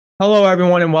Hello,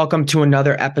 everyone, and welcome to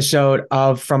another episode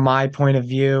of From My Point of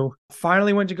View.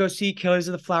 Finally went to go see Killers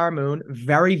of the Flower Moon.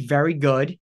 Very, very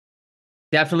good.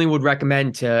 Definitely would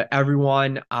recommend to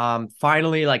everyone.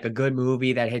 Finally, like a good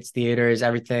movie that hits theaters.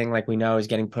 Everything, like we know, is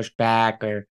getting pushed back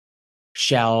or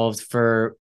shelved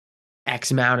for X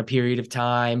amount of period of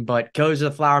time. But Killers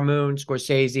of the Flower Moon,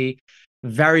 Scorsese,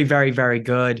 very, very, very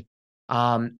good.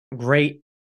 Great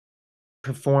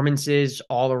performances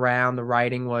all around. The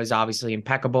writing was obviously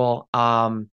impeccable.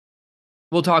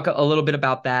 We'll talk a little bit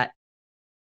about that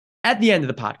at the end of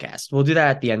the podcast. We'll do that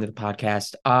at the end of the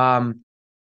podcast.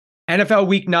 NFL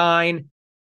Week 9,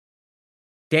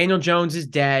 Daniel Jones is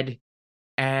dead,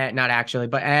 and not actually,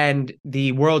 and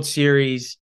the World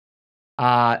Series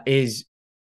is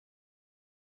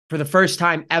for the first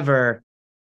time ever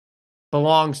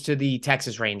belongs to the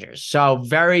Texas Rangers. So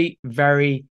very,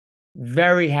 very,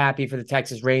 very happy for the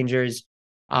Texas Rangers.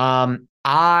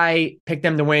 I picked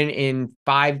them to win in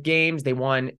 5 games. They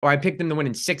won, or I picked them to win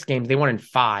in 6 games. They won in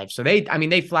 5. So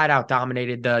they flat out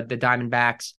dominated the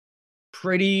Diamondbacks.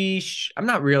 I'm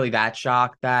not really that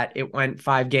shocked that it went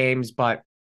 5 games, but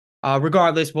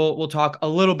regardless, we'll talk a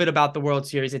little bit about the World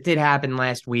Series. It did happen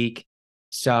last week,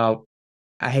 so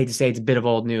I hate to say it's a bit of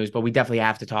old news, but we definitely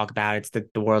have to talk about it. It's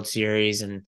the World Series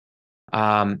and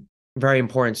very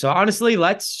important. So honestly,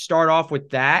 let's start off with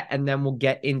that, and then we'll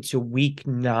get into Week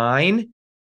 9,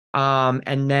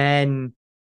 and then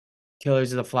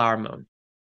Killers of the Flower Moon.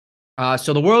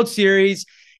 So the World Series,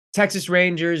 Texas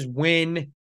Rangers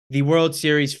win the World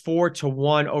Series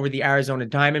 4-1 over the Arizona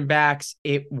Diamondbacks.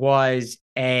 It was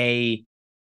a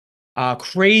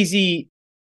crazy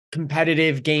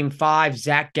competitive Game 5.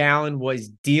 Zach Gallen was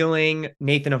dealing.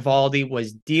 Nathan Eovaldi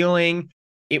was dealing.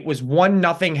 It was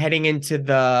 1-0 heading into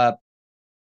the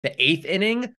 8th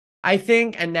inning, I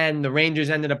think. And then the Rangers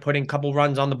ended up putting a couple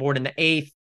runs on the board in the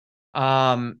 8th.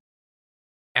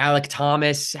 Alek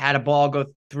Thomas had a ball go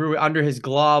through under his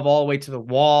glove all the way to the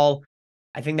wall.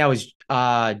 I think that was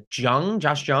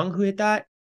Josh Jung who hit that.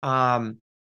 Or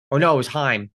no, it was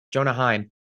Heim, Jonah Heim.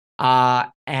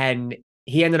 And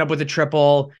he ended up with a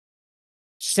triple.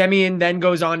 Semien then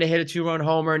goes on to hit a 2-run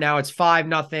homer. Now it's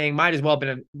 5-0. Might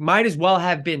as well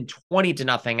have been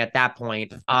 20-0 at that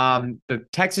point. The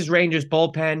Texas Rangers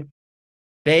bullpen,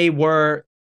 they were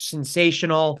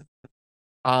sensational.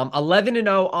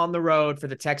 11-0 on the road for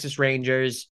the Texas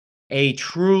Rangers. A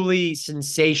truly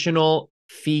sensational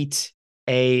feat,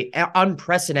 a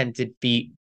unprecedented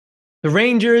feat. The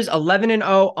Rangers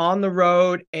 11-0 on the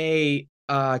road, a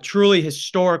truly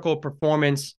historical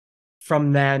performance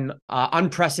from them,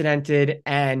 unprecedented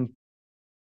and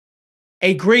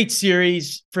a great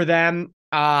series for them.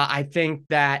 I think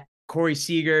that Corey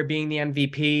Seager being the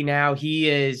MVP now, he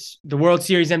is the World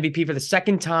Series MVP for the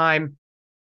second time.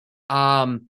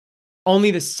 Only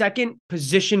the second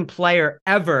position player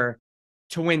ever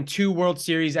to win 2 World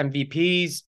Series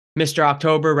MVPs. Mr.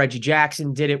 October, Reggie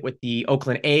Jackson, did it with the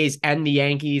Oakland A's and the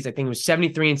Yankees. I think it was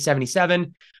 73 and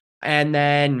 77. And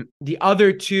then the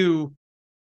other 2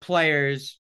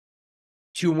 players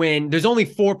to win, there's only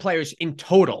 4 players in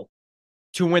total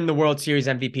to win the World Series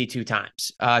MVP 2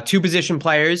 times. 2 position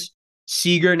players,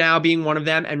 Seager now being one of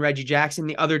them, and Reggie Jackson.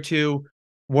 The other 2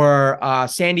 were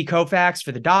Sandy Koufax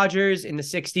for the Dodgers in the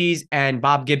 60s and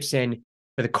Bob Gibson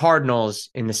for the Cardinals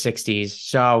in the 60s.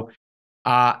 So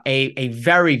a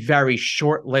very, very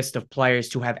short list of players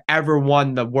to have ever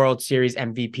won the World Series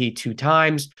MVP 2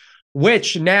 times,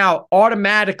 which now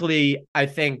automatically, I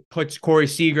think, puts Corey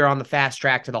Seager on the fast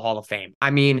track to the Hall of Fame.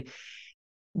 I mean,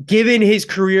 given his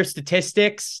career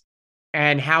statistics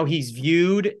and how he's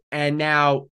viewed, and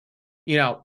now,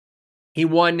 he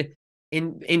won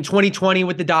in 2020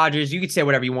 with the Dodgers. You could say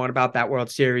whatever you want about that World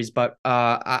Series, but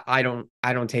I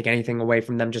don't take anything away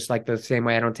from them, just like the same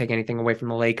way I don't take anything away from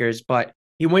the Lakers. But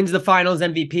he wins the Finals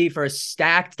MVP for a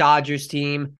stacked Dodgers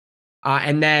team.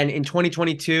 And then in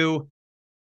 2022,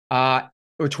 or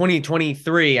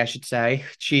 2023, I should say,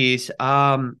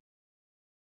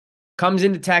 comes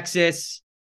into Texas.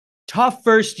 Tough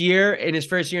first year in his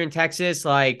first year in Texas.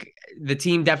 Like, the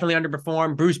team definitely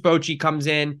underperformed. Bruce Bochy comes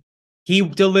in. He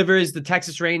delivers the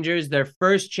Texas Rangers their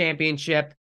first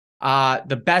championship.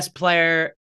 The best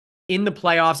player in the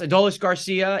playoffs, Adolis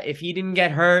Garcia, if he didn't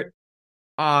get hurt.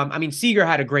 Seager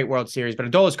had a great World Series, but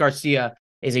Adolis Garcia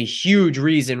is a huge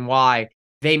reason why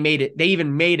they made it. They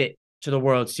even made it to the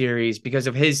World Series because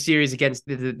of his series against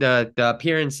the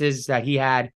appearances that he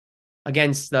had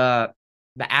against the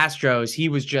Astros. He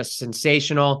was just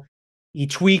sensational. He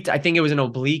tweaked, I think it was an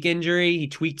oblique injury. He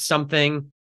tweaked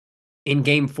something in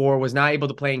Game 4, was not able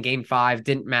to play in Game 5.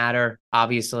 Didn't matter,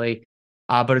 obviously.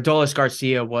 But Adolis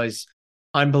Garcia was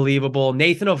unbelievable.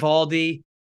 Nathan Eovaldi,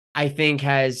 I think,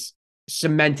 has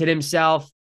cemented himself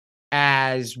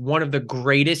as one of the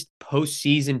greatest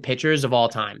postseason pitchers of all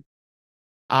time.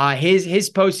 His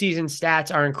postseason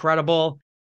stats are incredible,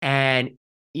 and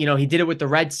he did it with the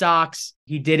Red Sox.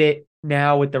 He did it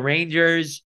now with the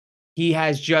Rangers. He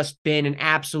has just been an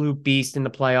absolute beast in the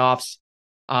playoffs.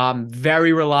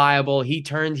 Very reliable. He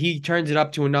turns it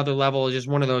up to another level. Just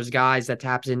one of those guys that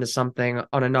taps into something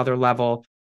on another level.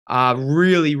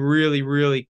 Really, really,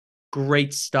 really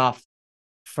great stuff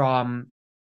from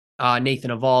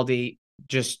Nathan Eovaldi.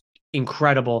 Just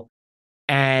incredible.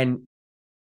 And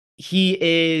he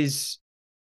is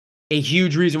a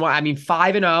huge reason why. I mean,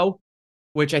 5-0,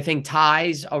 which I think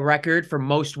ties a record for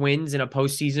most wins in a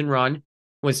postseason run,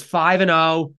 was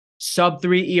 5-0,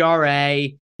 sub-3 ERA.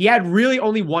 He had really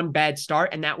only one bad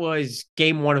start, and that was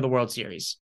game 1 of the World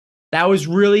Series. That was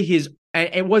really his.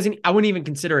 It wasn't. I wouldn't even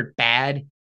consider it bad,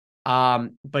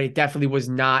 but it definitely was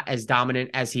not as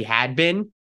dominant as he had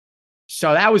been.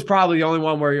 So that was probably the only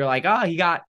one where you're like, oh, he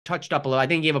got touched up a little. I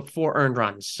think he gave up 4 earned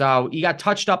runs. So he got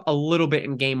touched up a little bit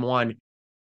in game 1,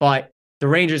 but the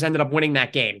Rangers ended up winning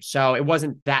that game. So it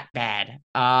wasn't that bad.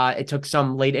 It took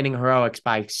some late inning heroics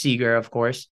by Seager, of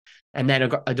course, and then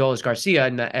Adolis Garcia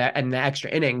in the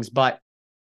extra innings. But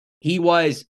he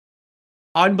was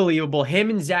unbelievable.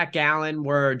 Him and Zach Gallen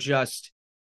were just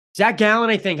Zach Gallen,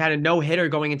 I think, had a no-hitter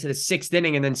going into the 6th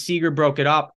inning, and then Seager broke it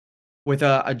up with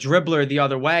a dribbler the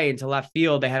other way into left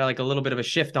field. They had like a little bit of a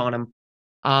shift on him.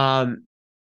 And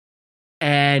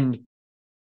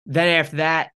then after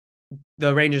that,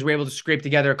 the Rangers were able to scrape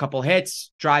together a couple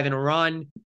hits, drive in a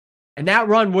run, and that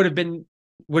run would have been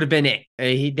it.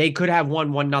 They could have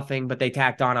won 1-0, but they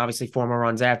tacked on obviously 4 more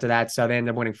runs after that, so they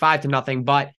ended up winning 5-0.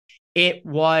 But it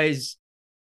was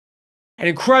an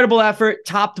incredible effort,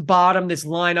 top to bottom. This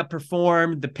lineup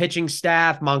performed. The pitching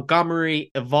staff,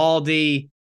 Montgomery, Eovaldi,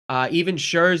 even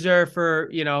Scherzer for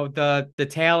the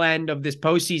tail end of this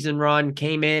postseason run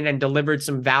came in and delivered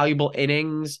some valuable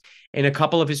innings in a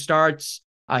couple of his starts.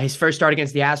 His first start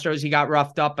against the Astros, he got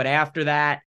roughed up, but after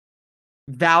that,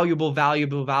 valuable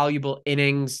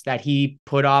innings that he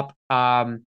put up.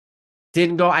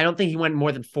 Didn't go. I don't think he went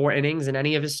more than 4 innings in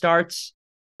any of his starts.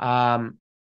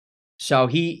 So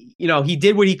he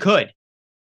did what he could,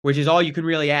 which is all you can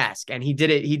really ask, and he did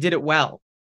it. He did it well.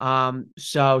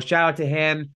 So shout out to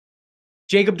him.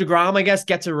 Jacob deGrom, I guess,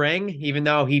 gets a ring, even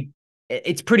though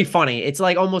it's pretty funny. It's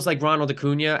like almost like Ronald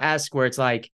Acuna-esque, where it's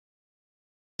like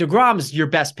deGrom's your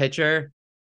best pitcher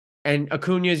and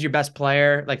Acuna is your best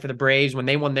player. Like for the Braves, when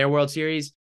they won their World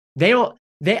Series,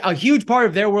 a huge part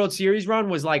of their World Series run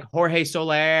was like Jorge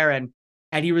Soler and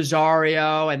Eddie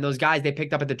Rosario and those guys they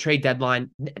picked up at the trade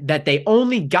deadline that they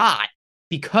only got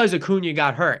because Acuna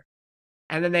got hurt.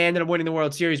 And then they ended up winning the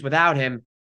World Series without him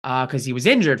because he was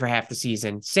injured for half the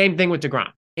season. Same thing with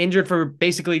deGrom. Injured for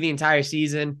basically the entire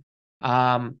season. He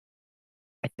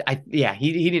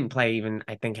didn't play even,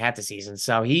 I think, half the season.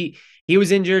 So he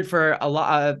was injured for a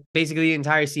lot, basically the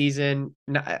entire season,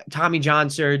 Tommy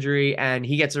John surgery, and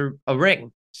he gets a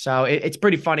ring. So it's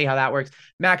pretty funny how that works.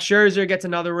 Max Scherzer gets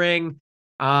another ring.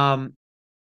 But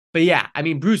yeah, I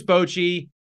mean, Bruce Bochy,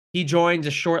 he joins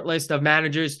a short list of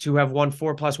managers to have won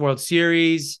 4+ World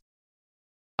Series.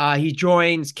 He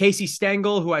joins Casey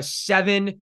Stengel, who has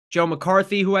 7. Joe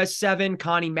McCarthy, who has 7.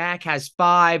 Connie Mack has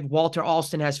 5. Walter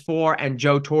Alston has 4. And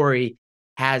Joe Torre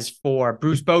has 4.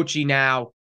 Bruce Bochy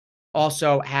now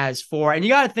also has 4. And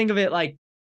you got to think of it like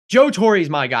Joe Torre is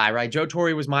my guy, right? Joe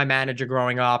Torre was my manager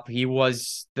growing up. He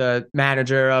was the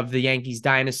manager of the Yankees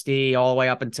dynasty all the way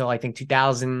up until I think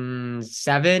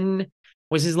 2007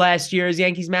 was his last year as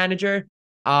Yankees manager.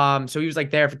 So he was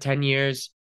like there for 10 years.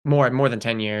 More than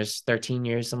 10 years, 13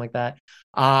 years, something like that.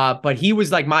 But he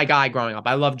was like my guy growing up.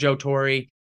 I love Joe Torre,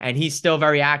 and he's still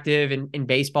very active in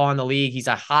baseball in the league. He's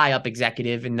a high up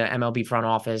executive in the MLB front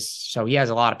office, so he has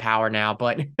a lot of power now.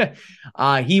 But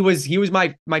he was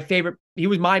my favorite. He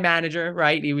was my manager,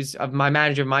 right? He was my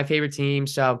manager of my favorite team.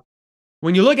 So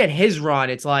when you look at his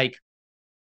run, it's like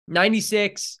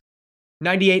 96,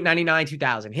 98, 99,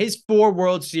 2000. His 4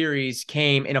 World Series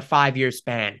came in a 5-year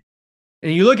span.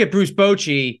 And you look at Bruce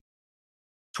Bochy,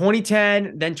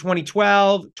 2010, then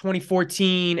 2012,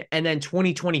 2014, and then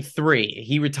 2023.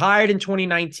 He retired in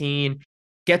 2019,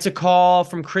 gets a call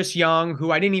from Chris Young,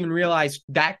 who I didn't even realize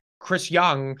that Chris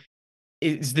Young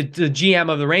is the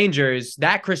GM of the Rangers.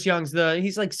 That Chris Young's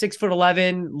he's like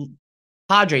 6'11"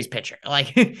 Padres pitcher.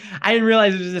 Like I didn't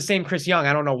realize it was the same Chris Young.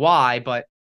 I don't know why, but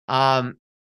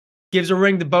gives a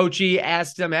ring to Bochy,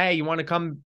 asks him, hey, you want to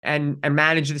come and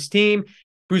manage this team?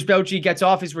 Bruce Bochy gets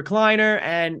off his recliner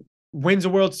and wins a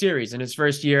World Series in his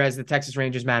first year as the Texas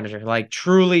Rangers manager. Like,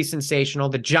 truly sensational.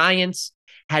 The Giants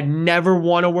had never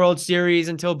won a World Series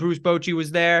until Bruce Bochy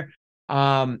was there.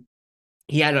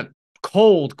 He had a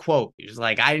cold quote. He was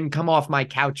like, "I didn't come off my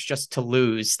couch just to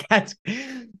lose." That's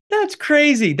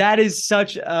crazy. That is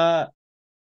such a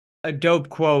dope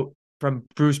quote from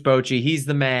Bruce Bochy. He's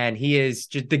the man. He is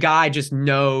just the guy, just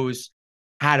knows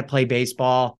how to play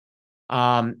baseball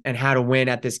and how to win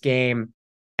at this game.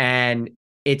 And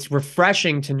it's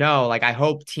refreshing to know, like, I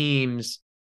hope teams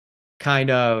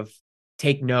kind of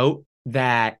take note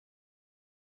that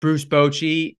Bruce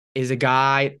Bochy is a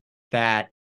guy that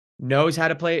knows how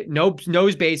to play,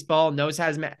 knows baseball, knows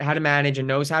how to manage, and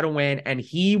knows how to win. And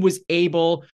he was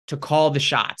able to call the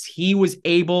shots. He was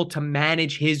able to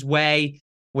manage his way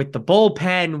with the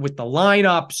bullpen, with the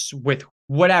lineups, with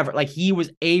whatever. Like, he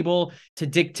was able to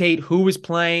dictate who was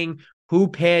playing, who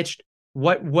pitched,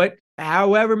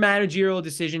 however managerial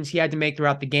decisions he had to make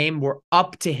throughout the game were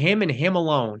up to him and him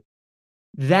alone.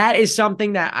 That is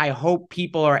something that I hope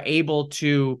people are able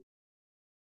to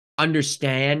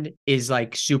understand is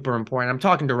like super important. I'm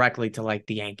talking directly to like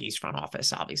the Yankees front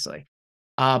office, obviously.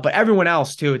 But everyone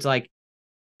else too. It's like,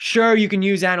 sure, you can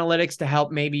use analytics to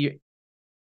help maybe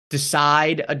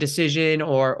decide a decision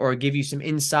or give you some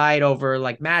insight over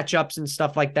like matchups and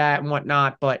stuff like that and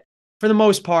whatnot. But for the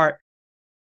most part,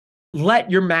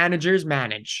 let your managers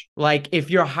manage. Like, if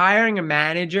you're hiring a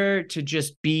manager to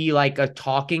just be like a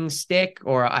talking stick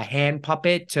or a hand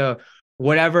puppet to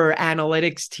whatever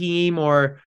analytics team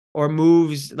or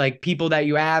moves, like people that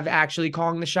you have actually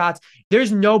calling the shots,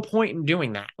 there's no point in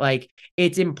doing that. Like,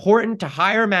 it's important to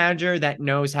hire a manager that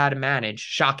knows how to manage,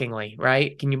 shockingly,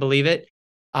 right? Can you believe it?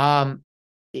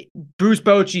 Bruce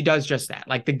Bochy does just that.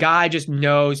 Like, the guy just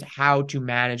knows how to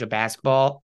manage a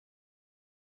baseball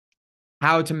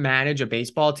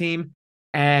team,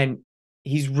 and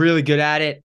he's really good at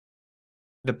it.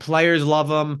 The players love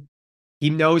him.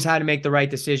 He knows how to make the right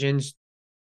decisions.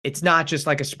 It's not just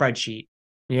like a spreadsheet,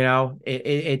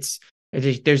 there's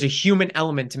a human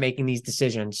element to making these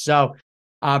decisions. So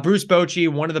Bruce Bochy,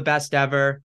 one of the best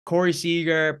ever. Corey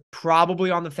Seager, probably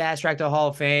on the fast track to the Hall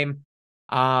of Fame,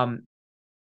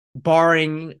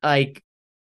 barring like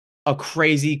a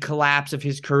crazy collapse of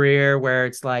his career where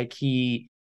it's like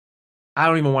I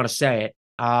don't even want to say it.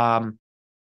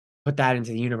 Put that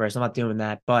into the universe. I'm not doing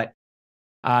that. But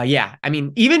yeah, I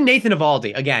mean, even Nathan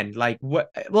Eovaldi, again, like what?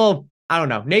 Well, I don't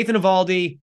know. Nathan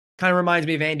Eovaldi kind of reminds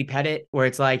me of Andy Pettitte, where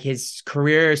it's like his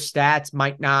career stats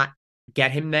might not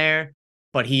get him there,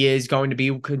 but he is going to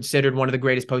be considered one of the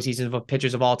greatest postseason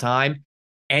pitchers of all time.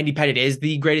 Andy Pettitte is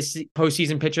the greatest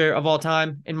postseason pitcher of all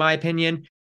time, in my opinion.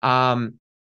 But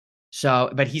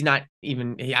he's not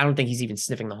even. I don't think he's even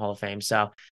sniffing the Hall of Fame.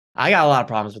 So I got a lot of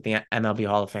problems with the MLB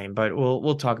Hall of Fame, but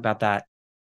we'll talk about that.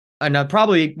 And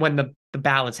probably when the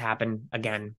ballots happen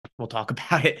again, we'll talk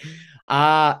about it.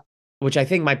 Which I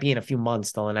think might be in a few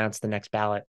months. They'll announce the next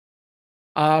ballot.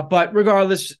 But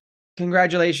regardless,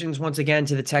 congratulations once again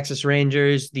to the Texas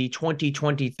Rangers, the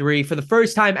 2023, for the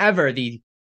first time ever, the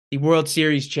World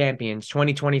Series champions,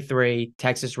 2023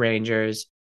 Texas Rangers.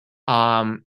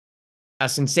 A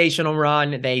sensational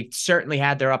run. They certainly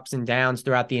had their ups and downs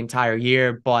throughout the entire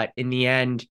year, but in the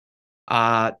end,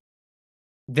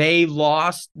 they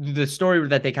lost. The story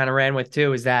that they kind of ran with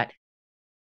too is that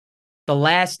the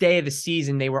last day of the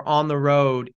season, they were on the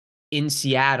road in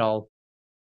Seattle,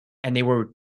 and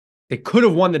they could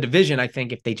have won the division, I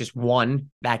think, if they just won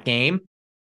that game,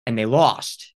 and they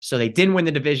lost. So they didn't win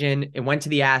the division. It went to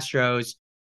the Astros.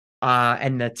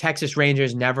 And the Texas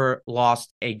Rangers never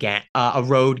lost a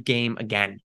road game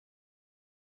again.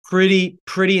 Pretty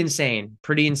insane.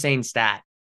 Pretty insane stat.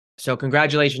 So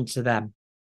congratulations to them.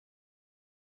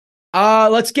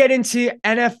 Let's get into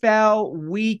NFL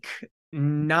Week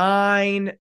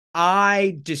 9.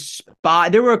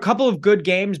 There were a couple of good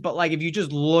games, but like if you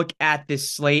just look at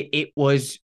this slate, it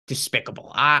was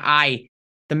despicable. The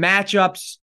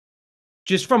matchups,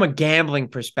 just from a gambling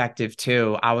perspective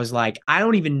too, I was like, I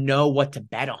don't even know what to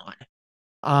bet on.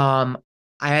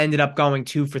 I ended up going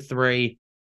 2 for 3.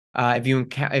 If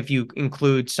you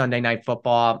include Sunday Night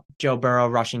Football, Joe Burrow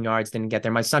rushing yards didn't get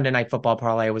there. My Sunday Night Football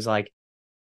parlay was like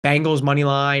Bengals money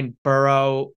line,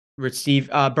 Burrow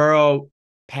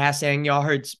passing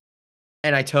yards,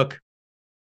 and I took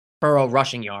Burrow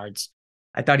rushing yards.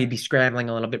 I thought he'd be scrambling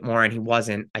a little bit more, and he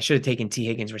wasn't. I should have taken T.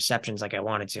 Higgins receptions like I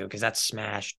wanted to, because that's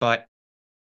smashed. But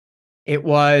it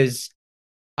was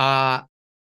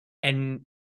and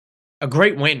a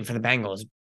great win for the Bengals.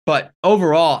 But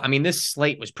overall, I mean, this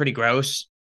slate was pretty gross.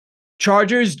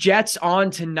 Chargers, Jets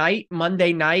on tonight,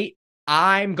 Monday night.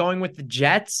 I'm going with the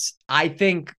Jets. I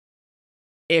think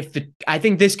I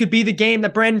think this could be the game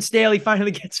that Brandon Staley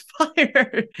finally gets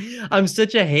fired. I'm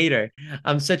such a hater.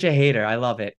 I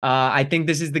love it. I think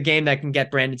this is the game that can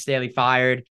get Brandon Staley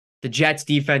fired. The Jets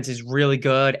defense is really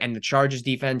good and the Chargers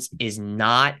defense is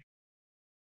not.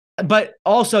 But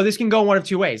also this can go one of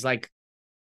two ways. Like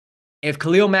if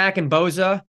Khalil Mack and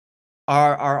Bosa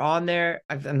are on there,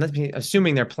 I'm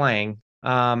assuming they're playing.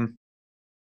 Yeah,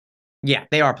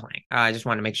 they are playing. I just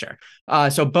want to make sure.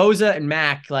 So Bosa and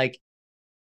Mack, like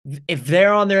if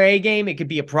they're on their A game, it could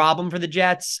be a problem for the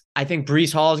Jets. I think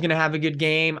Breece Hall is going to have a good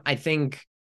game. I think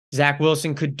Zach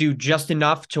Wilson could do just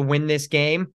enough to win this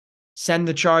game, send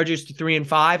the Chargers to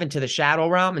 3-5 into the shadow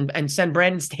realm and send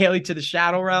Brandon Staley to the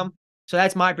shadow realm. So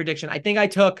that's my prediction. I think I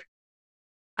took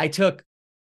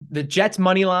the Jets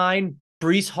money line,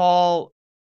 Breece Hall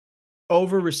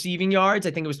over receiving yards.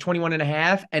 I think it was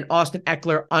 21.5 and Austin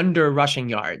Eckler under rushing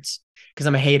yards because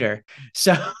I'm a hater.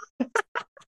 So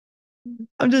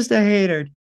I'm just a hater.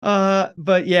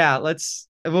 But yeah,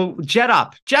 jet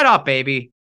up,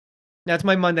 baby. That's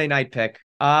my Monday night pick.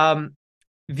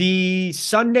 The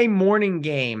Sunday morning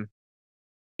game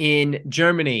in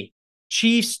Germany,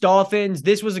 Chiefs, Dolphins.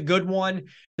 This was a good one.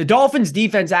 The Dolphins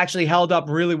defense actually held up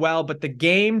really well, but the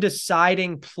game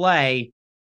deciding play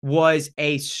was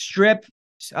a strip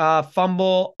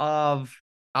fumble of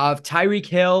Tyreek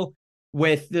Hill.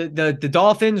 With the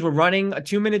Dolphins were running a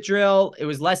 2-minute drill. It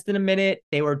was less than a minute.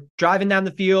 They were driving down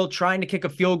the field, trying to kick a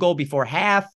field goal before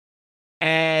half.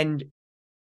 And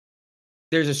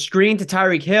there's a screen to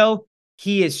Tyreek Hill.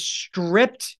 He is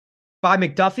stripped by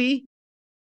McDuffie.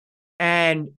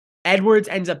 And Edwards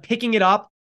ends up picking it up,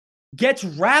 gets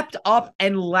wrapped up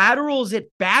and laterals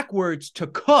it backwards to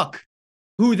Cook,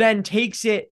 who then takes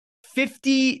it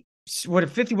 59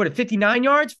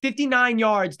 yards? 59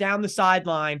 yards down the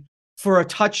sideline for a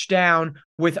touchdown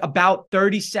with about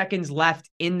 30 seconds left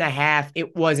in the half.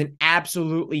 It was an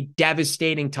absolutely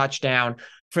devastating touchdown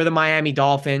for the Miami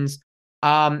Dolphins.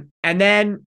 And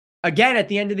then again, at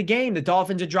the end of the game, the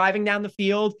Dolphins are driving down the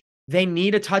field. They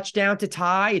need a touchdown to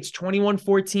tie. It's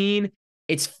 21-14.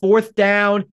 It's 4th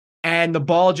down, and the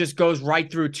ball just goes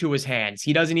right through to his hands.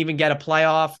 He doesn't even get a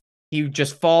playoff. He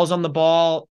just falls on the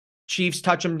ball. Chiefs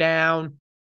touch him down.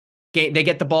 They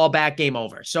get the ball back, game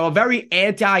over. So a very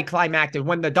anticlimactic,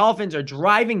 when the Dolphins are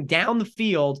driving down the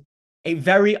field, a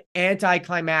very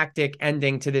anticlimactic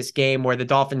ending to this game where the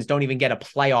Dolphins don't even get a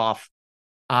playoff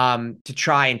to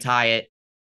try and tie it.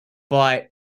 But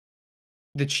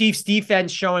the Chiefs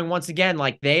defense showing once again,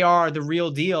 like they are the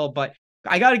real deal. But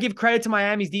I got to give credit to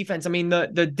Miami's defense. I mean,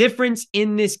 the difference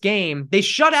in this game, they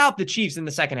shut out the Chiefs in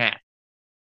the second half.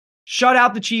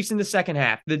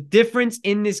 The difference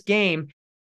in this game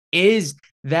is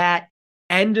that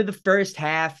end of the first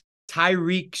half,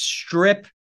 Tyreek strip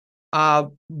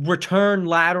return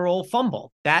lateral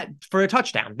fumble that for a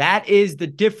touchdown. That is the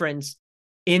difference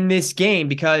in this game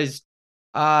because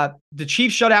the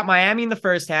Chiefs shut out Miami in the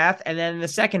first half, and then in the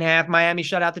second half, Miami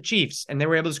shut out the Chiefs, and they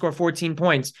were able to score 14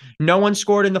 points. No one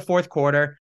scored in the fourth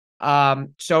quarter.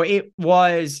 So it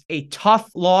was a tough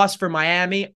loss for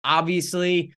Miami.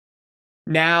 Obviously,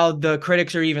 now the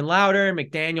critics are even louder.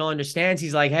 McDaniel understands.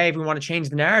 He's like, hey, if we want to change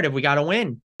the narrative, we got to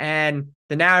win. And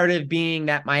the narrative being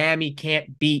that Miami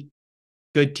can't beat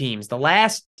good teams. The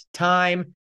last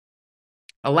time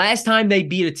they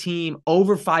beat a team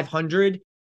over 500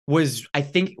 was, I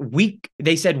think, week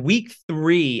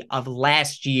 3 of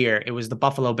last year. It was the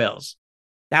Buffalo Bills.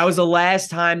 That was the last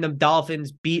time the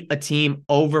Dolphins beat a team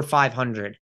over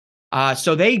 500.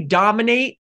 So they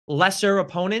dominate lesser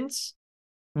opponents,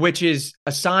 which is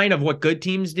a sign of what good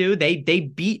teams do. They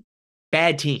beat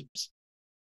bad teams,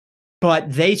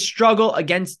 but they struggle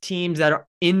against teams that are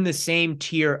in the same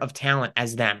tier of talent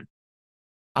as them.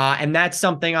 And that's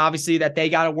something, obviously, that they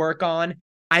got to work on.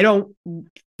 I don't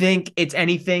think it's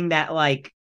anything that,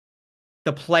 like,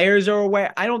 the players are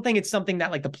aware. I don't think it's something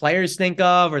that, like, the players think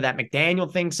of or that McDaniel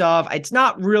thinks of. It's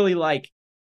not really, like,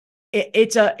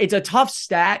 it's a tough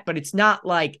stat, but it's not,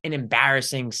 like, an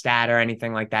embarrassing stat or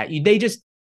anything like that.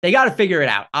 They got to figure it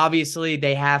out. Obviously,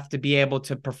 they have to be able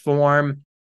to perform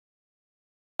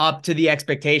up to the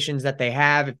expectations that they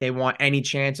have if they want any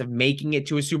chance of making it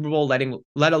to a Super Bowl,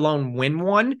 let alone win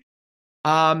one.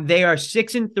 They are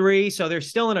 6-3, so they're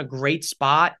still in a great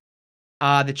spot.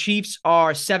 The Chiefs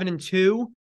are 7-2,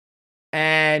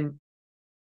 and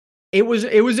it was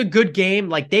a good game.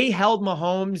 Like, they held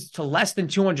Mahomes to less than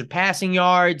 200 passing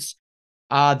yards.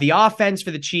 The offense for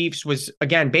the Chiefs was,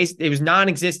 again, it was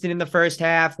non-existent in the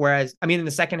in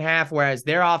the second half, whereas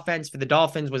their offense for the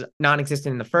Dolphins was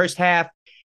non-existent in the first half.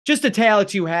 Just a tale of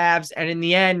two halves. And in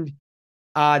the end,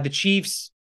 the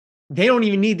Chiefs they don't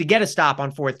even need to get a stop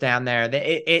on fourth down there.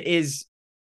 It is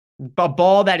a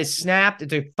ball that is snapped.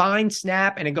 It's a fine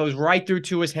snap, and it goes right through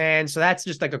to his hands. So that's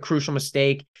just like a crucial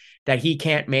mistake that he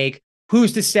can't make.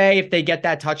 Who's to say if they get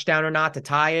that touchdown or not to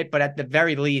tie it? But at the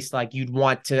very least, like, you'd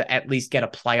want to at least get a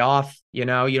playoff. You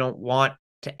don't want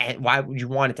to end. Why would you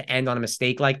want it to end on a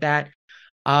mistake like that?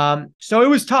 So it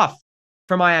was tough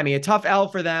for Miami, a tough L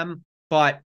for them,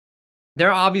 but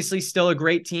they're obviously still a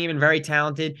great team and very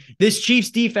talented. This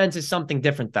Chiefs defense is something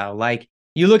different, though. Like,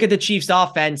 you look at the Chiefs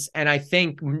offense, and I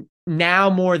think now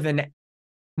more than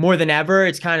ever,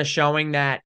 it's kind of showing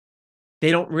that they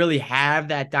don't really have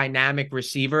that dynamic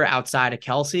receiver outside of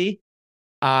Kelce.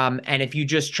 And if you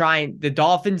just the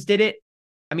Dolphins did it.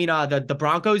 I mean, the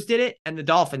Broncos did it, and the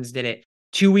Dolphins did it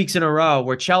 2 weeks in a row,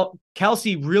 where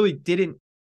Kelce really didn't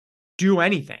do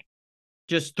anything.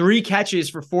 Just 3 catches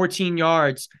for 14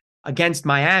 yards against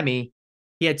Miami.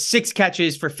 He had 6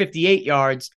 catches for 58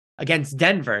 yards against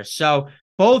Denver. So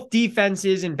both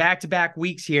defenses in back-to-back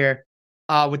weeks here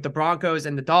with the Broncos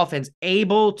and the Dolphins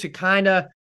able to kind of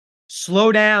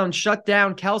shut down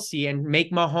Kelce and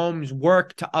make Mahomes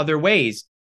work to other ways.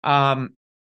 Now,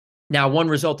 one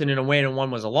resulted in a win and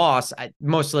one was a loss.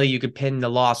 Mostly you could pin the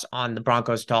loss on the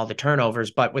Broncos to all the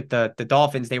turnovers, but with the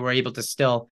Dolphins, they were able to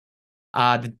still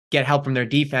get help from their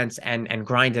defense and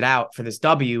grind it out for this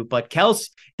W. But Kelce,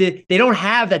 they don't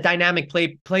have that dynamic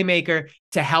playmaker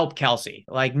to help Kelce.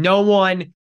 Like, no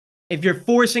one, if you're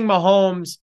forcing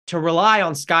Mahomes to rely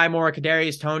on Sky Moore,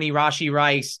 Kadarius Toney, Rashee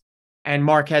Rice, and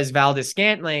Marquez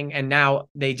Valdes-Scantling, and now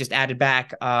they just added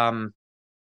back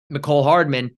Mecole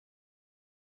Hardman,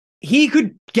 he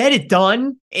could get it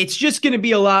done. It's just going to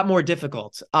be a lot more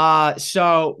difficult.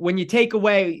 So when you take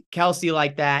away Kelce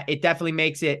like that, it definitely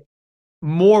makes it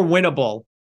more winnable,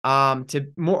 I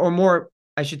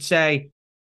should say,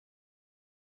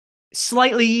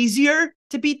 slightly easier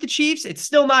to beat the Chiefs. It's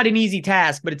still not an easy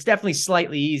task, but it's definitely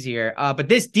slightly easier. But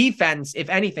this defense, if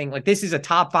anything, like, this is a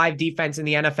top 5 defense in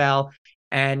the NFL,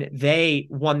 and they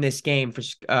won this game for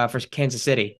Kansas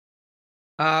City.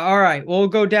 All right, we'll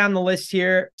go down the list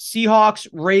here. Seahawks,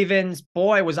 Ravens.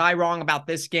 Boy, was I wrong about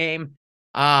this game.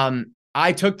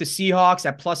 I took the Seahawks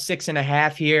at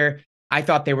 +6.5 here. I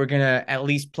thought they were going to at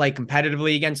least play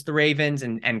competitively against the Ravens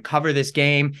and cover this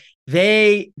game.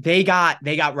 They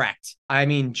got wrecked. I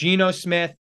mean, Geno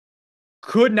Smith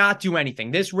could not do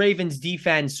anything. This Ravens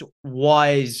defense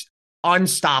was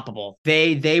unstoppable.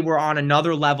 They were on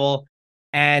another level,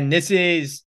 and this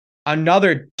is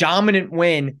another dominant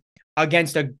win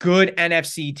against a good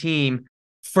NFC team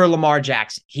for Lamar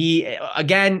Jackson. I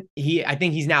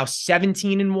think he's now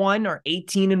 17-1 or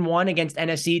 18-1 against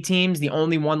NFC teams. The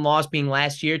only one loss being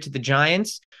last year to the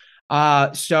Giants.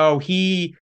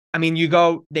 They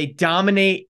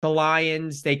dominate the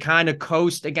Lions. They kind of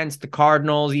coast against the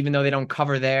Cardinals, even though they don't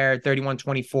cover there.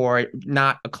 31-24,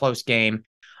 not a close game.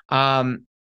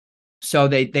 So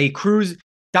they cruise,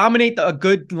 dominate a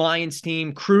good Lions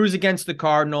team, cruise against the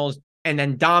Cardinals, and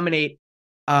then dominate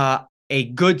a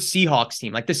good Seahawks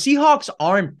team. Like, the Seahawks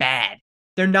aren't bad.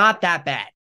 They're not that bad.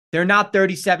 They're not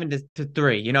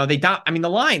 37-3. The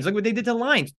Lions, look what they did to the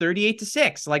Lions,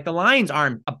 38-6. Like, the Lions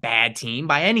aren't a bad team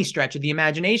by any stretch of the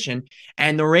imagination.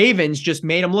 And the Ravens just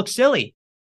made them look silly.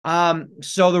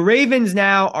 So the Ravens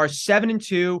now are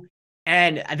 7-2,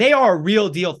 and they are a real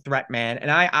deal threat, man. And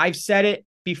I've said it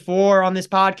before on this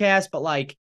podcast, but,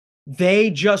 like, they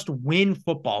just win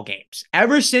football games.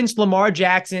 Ever since Lamar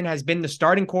Jackson has been the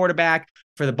starting quarterback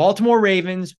for the Baltimore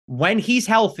Ravens, when he's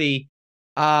healthy,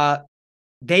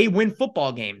 they win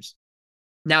football games.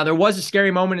 Now, there was a scary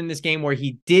moment in this game where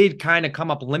he did kind of come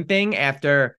up limping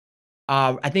after,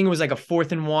 I think it was like a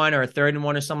 4th and 1 or a 3rd and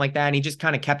 1 or something like that. And he just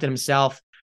kind of kept it himself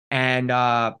and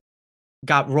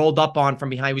got rolled up on from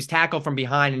behind. He was tackled from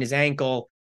behind, and his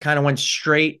ankle kind of went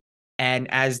straight.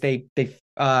 And as the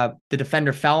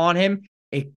defender fell on him,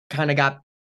 it kind of got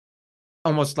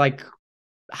almost like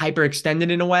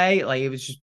hyperextended in a way. Like, it was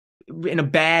just in a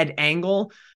bad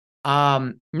angle.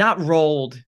 Not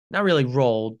really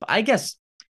rolled, but I guess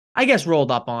rolled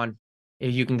up on,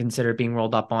 if you can consider it being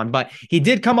rolled up on. But he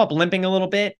did come up limping a little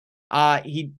bit.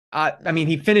 He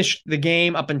finished the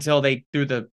game up until they threw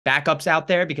the backups out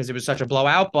there because it was such a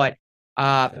blowout. But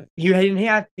he didn't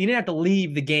have to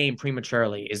leave the game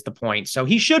prematurely, is the point. So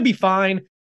he should be fine.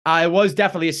 It was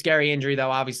definitely a scary injury, though,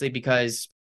 obviously, because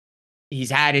he's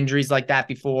had injuries like that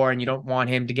before, and you don't want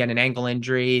him to get an ankle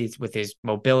injury with his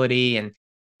mobility and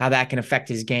how that can affect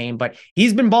his game. But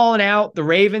he's been balling out. The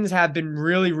Ravens have been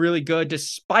really, really good,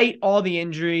 despite all the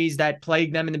injuries that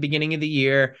plagued them in the beginning of the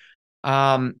year.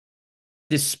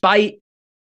 Despite,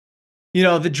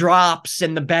 the drops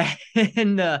and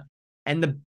the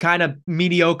kind of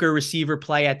mediocre receiver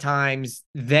play at times,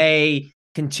 they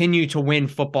continue to win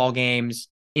football games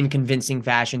in convincing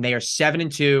fashion. They are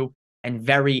 7-2 and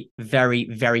very, very,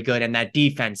 very good. And that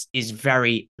defense is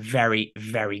very, very,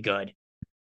 very good.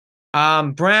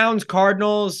 Browns,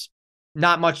 Cardinals,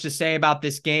 not much to say about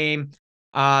this game.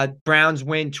 Browns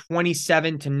win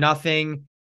 27-0.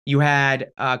 You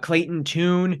had Clayton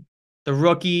Tune, the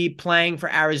rookie, playing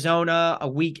for Arizona a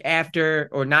week after,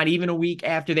 or not even a week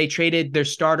after they traded their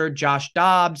starter, Josh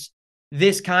Dobbs.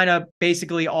 This kind of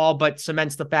basically all but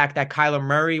cements the fact that Kyler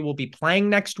Murray will be playing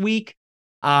next week.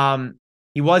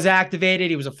 He was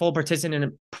activated. He was a full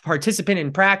participant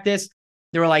in practice.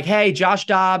 They were like, hey, Josh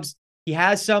Dobbs, he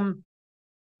has some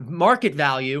market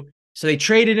value. So they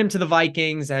traded him to the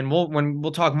Vikings, and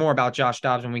we'll talk more about Josh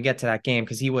Dobbs when we get to that game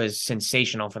because he was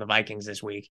sensational for the Vikings this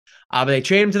week. But they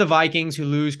trade him to the Vikings, who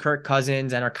lose Kirk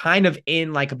Cousins and are kind of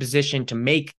in like a position to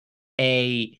make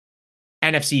a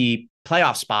NFC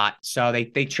playoff spot. So they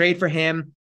trade for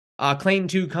him. Clayton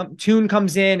Tune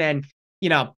comes in and,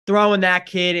 throwing that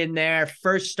kid in there,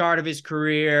 first start of his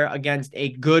career against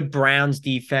a good Browns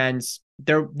defense.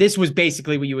 This was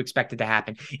basically what you expected to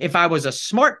happen. If I was a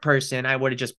smart person, I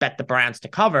would have just bet the Browns to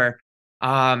cover.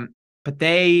 But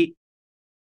they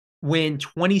win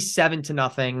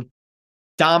 27-0,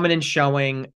 dominant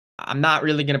showing. I'm not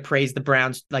really going to praise the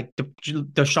Browns like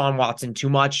Deshaun Watson too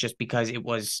much, just because it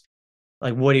was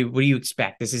like, what do you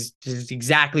expect? This is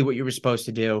exactly what you were supposed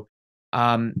to do.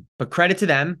 But credit to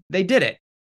them, they did it.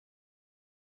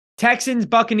 Texans,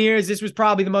 Buccaneers, this was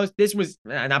definitely the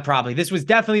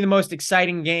most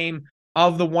exciting game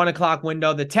of the 1:00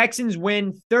 window. The Texans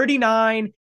win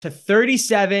 39-37.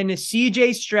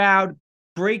 CJ Stroud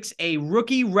breaks a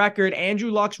rookie record,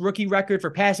 Andrew Luck's rookie record for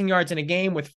passing yards in a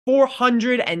game with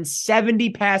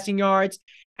 470 passing yards,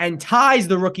 and ties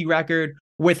the rookie record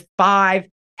with 5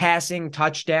 passing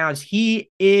touchdowns.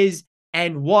 He is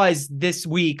and was this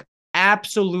week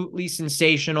absolutely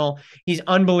sensational. He's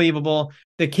unbelievable.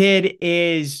 The kid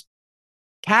is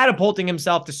catapulting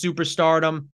himself to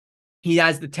superstardom. He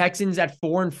has the Texans at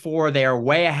 4-4. They are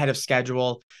way ahead of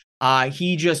schedule.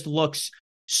 He just looks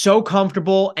so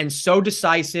comfortable and so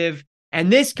decisive.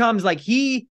 And this comes like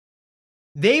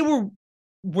they were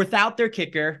without their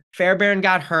kicker. Fairbairn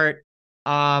got hurt.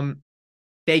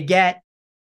 They get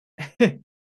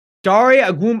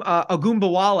Daria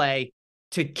Agumbawale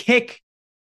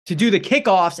to do the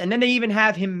kickoffs, and then they even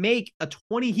have him make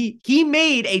he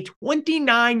made a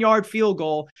 29-yard field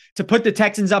goal to put the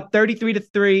Texans up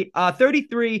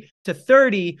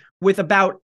 33-30 with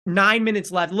about 9 minutes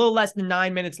left, a little less than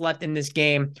 9 minutes left in this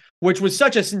game, which was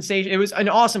such a sensation. It was an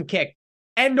awesome kick,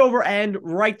 end over end,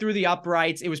 right through the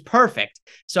uprights. It was perfect.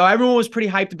 So everyone was pretty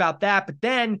hyped about that. But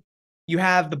then you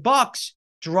have the Bucs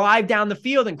drive down the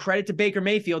field, and credit to Baker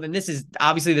Mayfield. And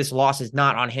this loss is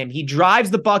not on him. He drives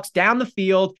the Bucs down the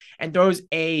field and throws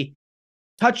a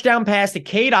touchdown pass to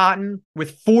Cade Otton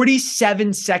with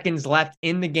 47 seconds left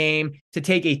in the game to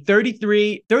take a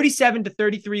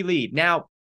 37-33 lead. Now,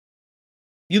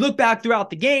 you look back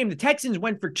throughout the game, the Texans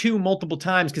went for 2 multiple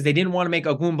times because they didn't want to make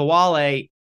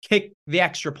Agumbawale kick the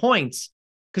extra points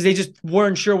because they just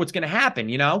weren't sure what's going to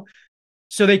happen,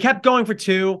 So they kept going for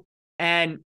 2,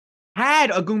 and had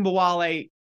Agumbawale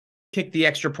kick the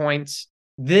extra points,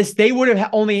 they would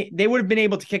have been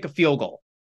able to kick a field goal.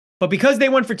 But because they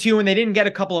went for 2 and they didn't get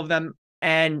a couple of them,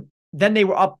 and then they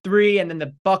were up 3, and then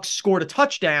the Bucs scored a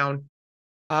touchdown.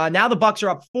 Now the Bucs are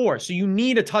up 4, so you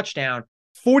need a touchdown.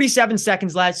 47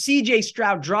 seconds left. CJ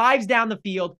Stroud drives down the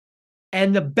field,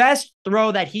 and the best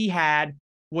throw that he had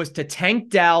was to Tank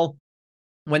Dell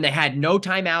when they had no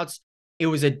timeouts. It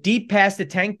was a deep pass to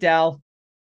Tank Dell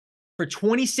for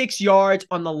 26 yards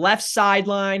on the left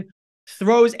sideline,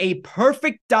 throws a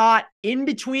perfect dot in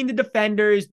between the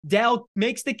defenders. Dell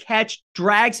makes the catch,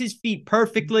 drags his feet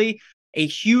perfectly. A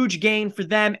huge gain for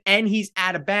them, and he's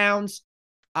out of bounds.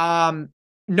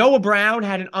 Noah Brown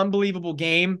had an unbelievable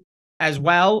game as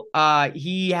well.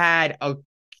 He had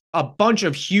a bunch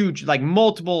of huge, like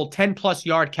multiple 10-plus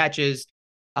yard catches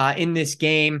in this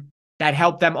game that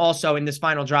helped them also in this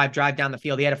final drive down the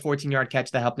field. He had a 14-yard catch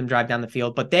that helped them drive down the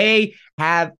field. But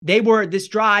this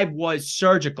drive was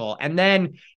surgical. And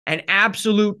then an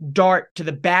absolute dart to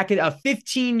the back of a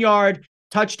 15-yard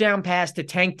touchdown pass to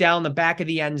Tank Dell in the back of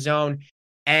the end zone.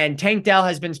 And Tank Dell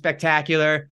has been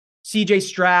spectacular. CJ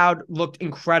Stroud looked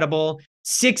incredible.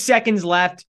 6 seconds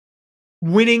left,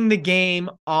 winning the game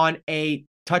on a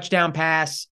touchdown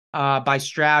pass by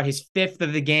Stroud, his 5th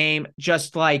of the game.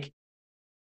 Just like,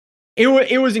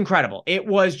 it was incredible. It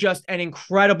was just an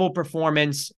incredible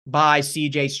performance by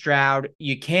CJ Stroud.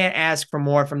 You can't ask for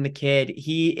more from the kid.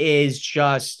 He is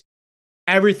just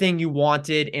everything you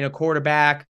wanted in a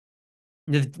quarterback.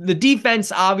 The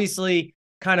defense obviously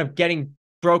kind of getting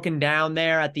broken down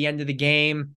there at the end of the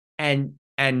game, and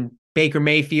Baker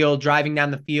Mayfield driving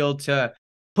down the field to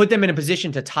put them in a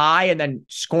position to tie and then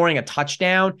scoring a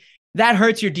touchdown. That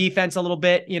hurts your defense a little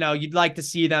bit. You know, you'd like to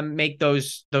see them make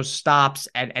those stops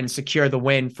and secure the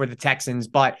win for the Texans.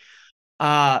 But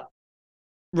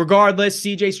regardless,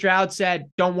 CJ Stroud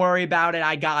said, "Don't worry about it.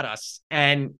 I got us."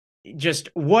 And just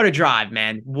what a drive,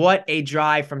 man. What a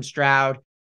drive from Stroud.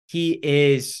 He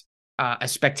is a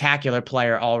spectacular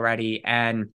player already.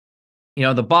 And, you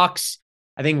know, the Bucs,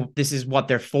 I think this is what,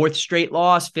 their fourth straight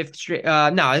loss, fifth straight.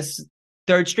 No, it's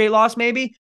third straight loss,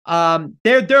 maybe.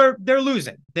 They're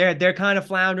losing. They're kind of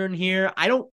floundering here. I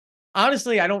don't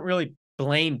really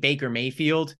blame Baker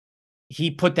Mayfield. He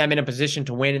put them in a position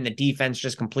to win, and the defense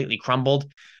just completely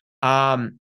crumbled. But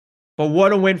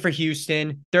what a win for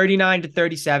Houston,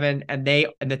 39-37, and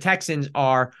the Texans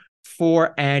are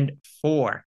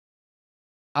 4-4.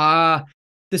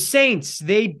 The Saints,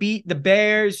 they beat the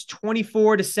Bears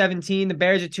 24-17. The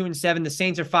Bears are 2-7. The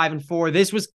Saints are 5-4.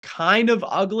 This was kind of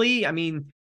ugly. I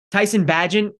mean, Tyson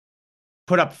Bagent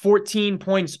put up 14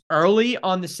 points early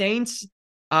on the Saints,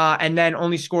 and then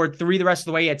only scored 3 the rest of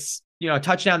the way. It's, you know, a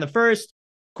touchdown the first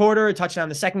quarter, a touchdown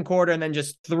the second quarter, and then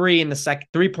just 3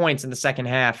 points in the second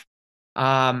half.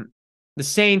 The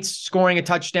Saints scoring a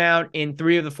touchdown in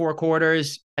 3 of the 4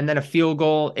 quarters, and then a field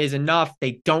goal is enough.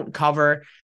 They don't cover.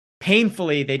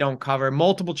 Painfully, they don't cover.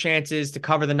 Multiple chances to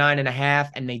cover the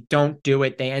 9.5, and they don't do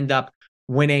it. They end up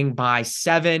winning by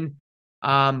 7.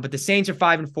 But the Saints are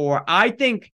 5-4. I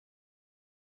think,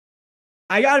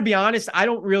 I got to be honest, I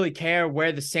don't really care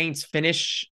where the Saints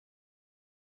finish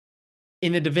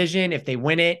in the division. If they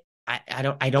win it,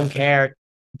 I don't care.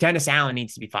 Dennis Allen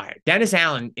needs to be fired. Dennis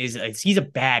Allen he's a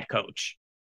bad coach.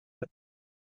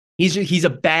 He's a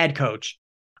bad coach.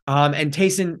 And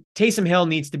Taysom Hill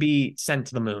needs to be sent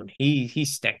to the moon. He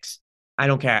stinks. I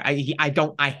don't care.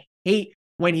 I hate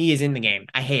when he is in the game.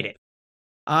 I hate it.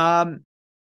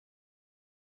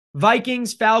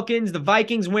 Vikings, Falcons. The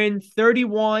Vikings win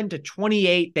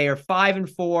 31-28. They are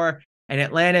 5-4, and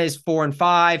Atlanta is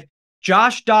 4-5.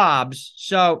 Josh Dobbs.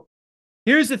 So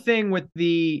here's the thing with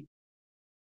the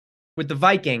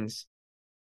Vikings.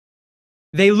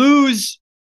 They lose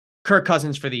Kirk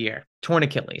Cousins for the year, torn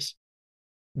Achilles.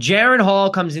 Jaren Hall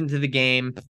comes into the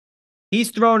game.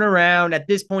 He's thrown around. At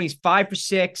this point, he's 5 for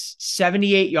 6,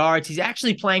 78 yards. He's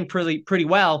actually playing pretty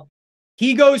well.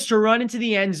 He goes to run into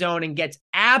the end zone and gets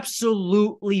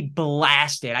absolutely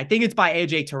blasted. I think it's by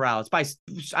AJ Terrell. It's by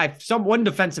one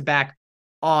defensive back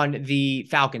on the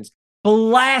Falcons.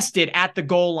 Blasted at the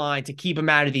goal line to keep him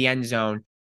out of the end zone.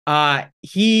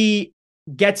 He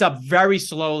gets up very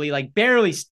slowly, like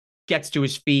barely gets to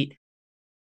his feet.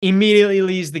 Immediately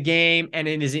leaves the game, and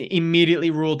it is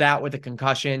immediately ruled out with a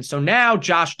concussion. So now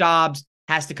Josh Dobbs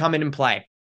has to come in and play.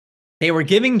 They were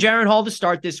giving Jaren Hall the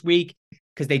start this week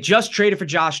because they just traded for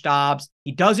Josh Dobbs.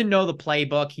 He doesn't know the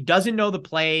playbook. He doesn't know the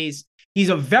plays. He's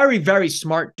a very, very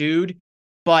smart dude,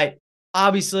 but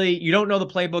obviously you don't know the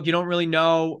playbook. You don't really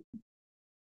know,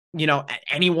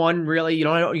 anyone really. You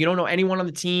don't know anyone on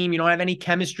the team. You don't have any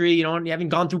chemistry. You haven't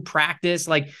gone through practice.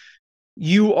 Like,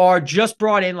 you are just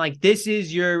brought in, like, this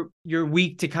is your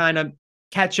week to kind of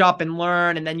catch up and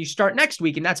learn, and then you start next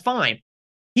week, and that's fine.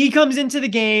 He comes into the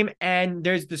game, and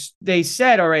they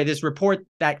said already, this report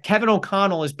that Kevin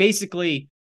O'Connell is basically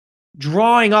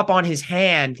drawing up on his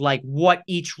hand, like, what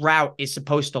each route is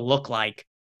supposed to look like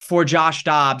for Josh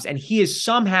Dobbs, and he is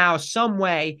somehow, some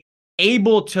way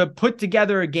able to put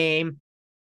together a game.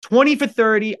 20 for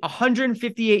 30,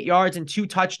 158 yards and 2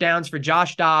 touchdowns for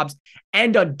Josh Dobbs,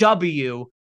 and a W.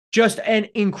 Just an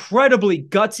incredibly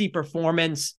gutsy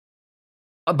performance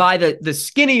by the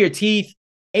skin of your teeth,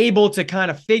 able to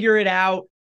kind of figure it out,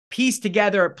 piece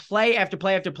together play after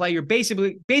play after play. You're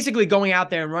basically going out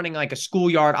there and running like a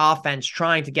schoolyard offense,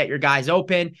 trying to get your guys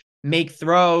open, make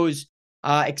throws,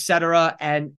 etc.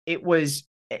 And it was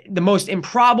the most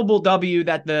improbable W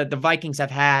that the Vikings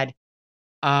have had.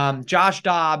 Josh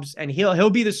Dobbs, and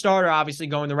he'll be the starter, obviously,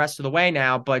 going the rest of the way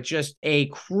now, but just a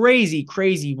crazy,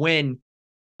 crazy win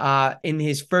in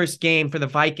his first game for the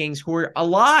Vikings, who are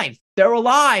alive. They're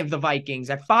alive, the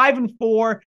Vikings, at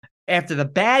 5-4 after the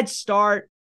bad start,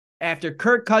 after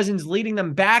Kirk Cousins leading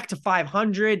them back to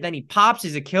 500. Then he pops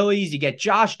his Achilles. You get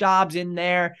Josh Dobbs in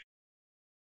there.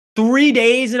 3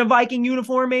 days in a Viking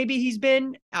uniform, maybe he's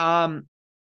been.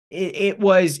 It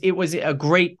was a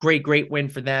great, great, great win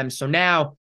for them. So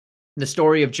now the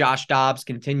story of Josh Dobbs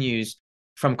continues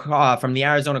from the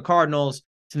Arizona Cardinals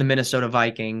to the Minnesota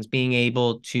Vikings, being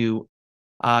able to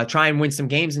try and win some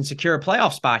games and secure a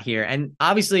playoff spot here. And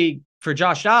obviously for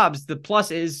Josh Dobbs, the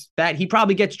plus is that he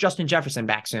probably gets Justin Jefferson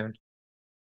back soon.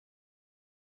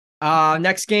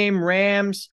 Next game,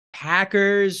 Rams,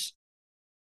 Packers.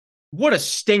 What a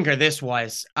stinker this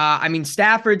was. I mean,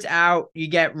 Stafford's out. You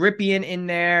get Ripien in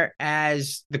there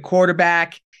as the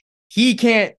quarterback. He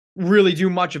can't really do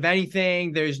much of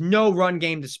anything. There's no run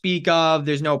game to speak of.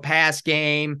 There's no pass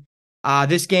game.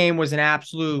 This game was an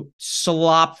absolute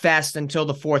slop fest until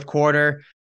the fourth quarter.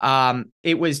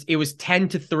 It was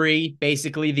 10-3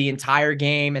 basically the entire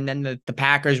game, and then the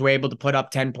Packers were able to put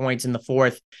up 10 points in the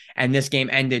fourth, and this game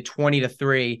ended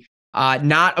 20-3.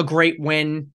 Not a great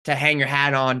win to hang your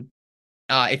hat on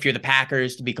if you're the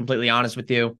Packers, to be completely honest with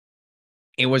you.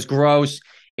 It was gross.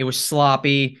 It was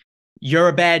sloppy. You're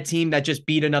a bad team that just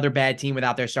beat another bad team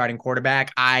without their starting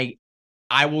quarterback. I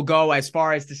will go as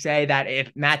far as to say that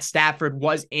if Matt Stafford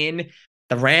was in,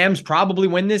 the Rams probably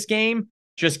win this game,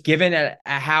 just given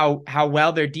how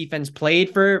well their defense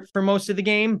played for most of the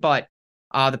game. But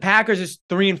the Packers is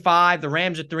 3-5. The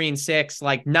Rams are 3-6.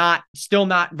 Like, still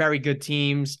not very good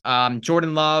teams.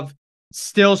 Jordan Love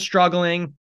still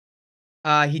struggling.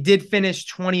 He did finish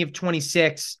 20 of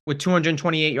 26 with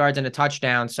 228 yards and a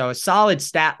touchdown. So a solid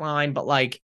stat line, but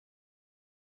like,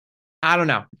 I don't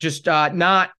know, just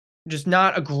not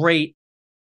a great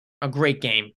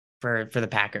game for the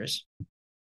Packers.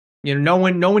 You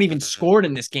know, no one even scored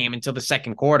in this game until the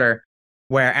second quarter,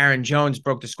 where Aaron Jones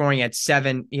broke the scoring. He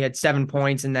had 7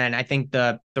 points, and then I think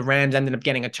the Rams ended up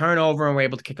getting a turnover and were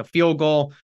able to kick a field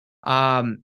goal.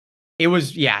 It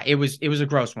was a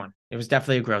gross one. It was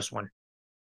definitely a gross one.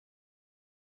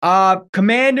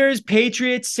 Commanders,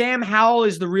 Patriots, Sam Howell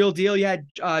is the real deal. You had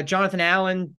Jonathan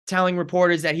Allen telling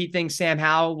reporters that he thinks Sam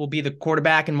Howell will be the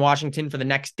quarterback in Washington for the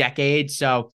next decade.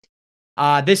 So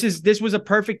this was a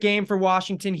perfect game for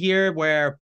Washington here,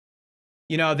 where,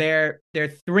 you know, they're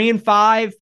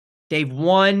 3-5. They've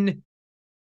won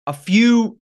a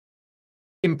few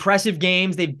impressive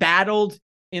games. They've battled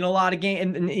in a lot of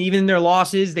games, and even in their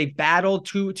losses, they battled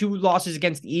two losses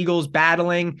against the Eagles,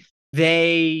 battling.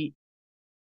 They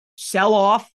sell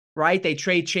off, right? They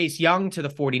trade Chase Young to the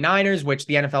 49ers, which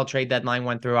the NFL trade deadline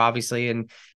went through, obviously,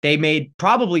 and they made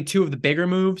probably two of the bigger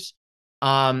moves.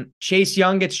 Chase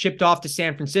Young gets shipped off to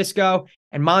San Francisco,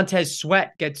 and Montez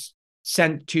Sweat gets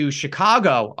sent to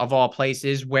Chicago, of all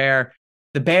places, where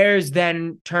the Bears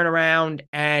then turn around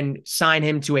and sign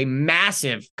him to a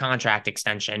massive contract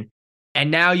extension. And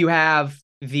now you have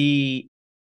the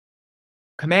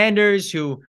Commanders,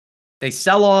 who they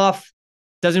sell off.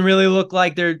 Doesn't really look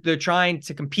like they're trying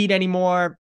to compete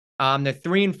anymore. They're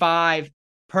 3-5.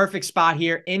 Perfect spot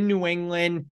here in New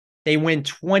England. They win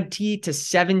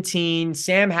 20-17.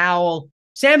 Sam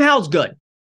Howell's good.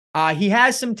 He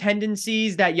has some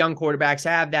tendencies that young quarterbacks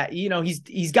have, that, you know,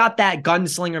 he's got that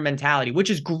gunslinger mentality,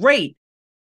 which is great.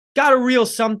 Got to reel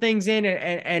some things in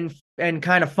and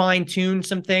kind of fine tune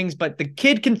some things, but the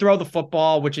kid can throw the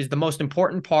football, which is the most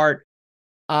important part.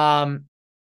 And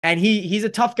he's a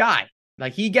tough guy.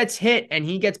 Like, he gets hit and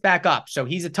he gets back up. So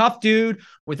he's a tough dude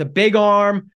with a big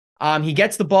arm. He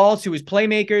gets the ball to his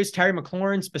playmakers, Terry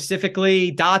McLaurin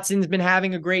specifically. Dotson's been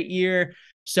having a great year.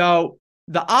 So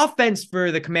the offense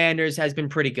for the Commanders has been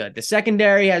pretty good. The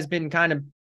secondary has been kind of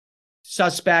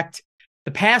suspect.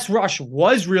 The pass rush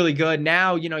was really good.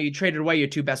 Now, you know, you traded away your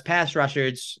two best pass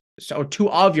rushers. So two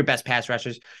of your best pass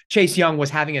rushers. Chase Young was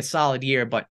having a solid year,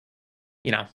 but,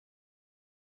 you know,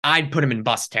 I'd put him in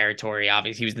bust territory.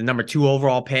 Obviously, he was the number 2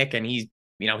 overall pick, and he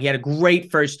had a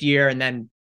great first year, and then,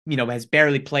 you know, has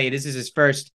barely played. This is his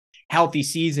first healthy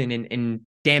season in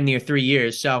damn near 3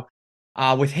 years. So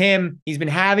with him, he's been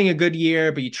having a good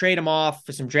year, but you trade him off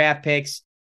for some draft picks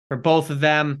for both of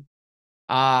them.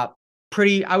 I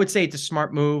would say it's a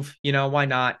smart move. You know, why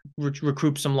not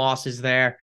recoup some losses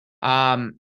there?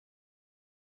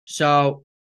 So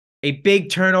a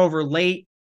big turnover late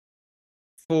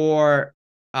for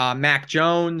Mac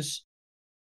Jones,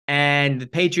 and the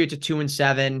Patriots are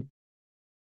 2-7.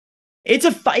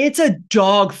 It's a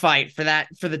dog fight for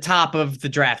the top of the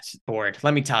draft board.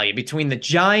 Let me tell you, between the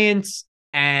Giants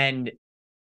and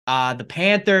the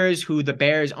Panthers, who the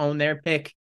Bears own their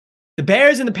pick. The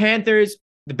Bears and the Panthers,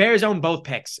 the Bears own both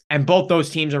picks, and both those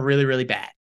teams are really, really bad.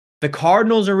 The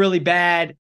Cardinals are really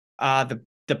bad. The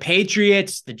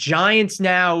Patriots, the Giants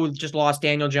now just lost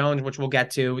Daniel Jones, which we'll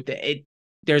get to.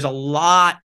 There's a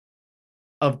lot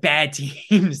of bad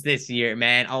teams this year,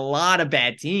 man. A lot of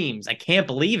bad teams. I can't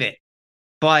believe it.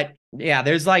 But yeah,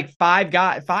 there's like five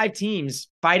teams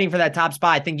fighting for that top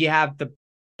spot. I think you have the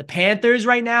Panthers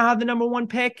right now have the number 1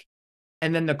 pick.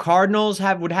 And then the Cardinals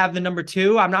would have the number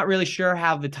 2. I'm not really sure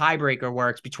how the tiebreaker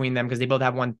works between them because they both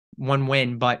have one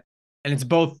win, and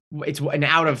it's an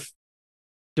out of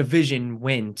division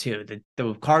win too.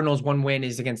 The Cardinals' one win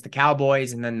is against the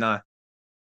Cowboys, and then the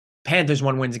Panthers'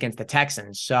 one wins against the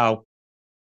Texans. So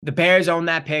the Bears own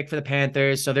that pick for the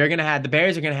Panthers. So the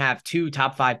Bears are gonna have 2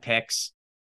 top 5 picks.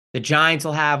 The Giants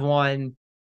will have one.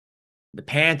 The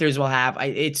Panthers will have.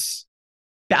 It's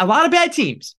a lot of bad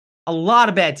teams. A lot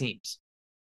of bad teams.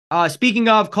 Speaking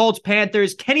of Colts,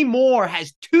 Panthers, Kenny Moore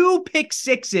has 2 pick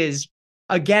sixes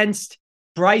against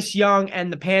Bryce Young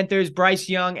and the Panthers. Bryce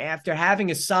Young, after having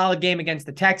a solid game against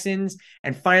the Texans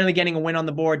and finally getting a win on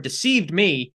the board, deceived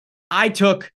me. I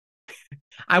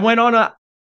went on a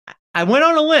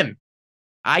limb.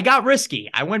 I got risky.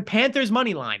 I went Panthers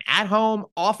money line at home,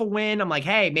 off a win. I'm like,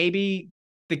 hey, maybe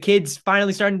the kid's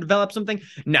finally starting to develop something.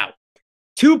 No.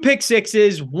 2 pick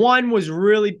sixes. Both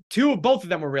of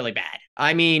them were really bad.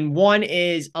 I mean, one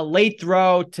is a late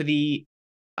throw to the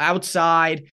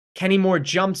outside. Kenny Moore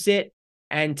jumps it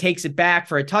and takes it back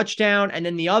for a touchdown. And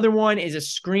then the other one is a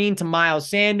screen to Miles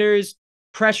Sanders.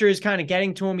 Pressure is kind of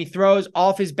getting to him. He throws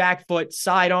off his back foot,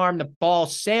 sidearm. The ball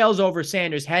sails over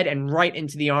Sanders' head and right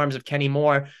into the arms of Kenny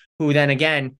Moore, who then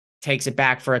again takes it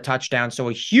back for a touchdown. So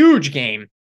a huge game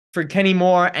for Kenny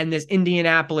Moore and this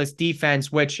Indianapolis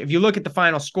defense, which if you look at the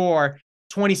final score,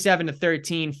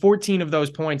 27-13, 14 of those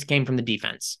points came from the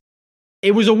defense.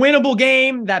 It was a winnable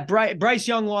game. That Bryce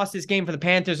Young lost this game for the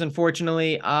Panthers,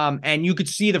 unfortunately. And you could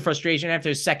see the frustration after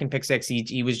his second pick six.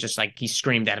 He was just like, he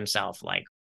screamed at himself. Like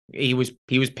he was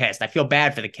pissed. I feel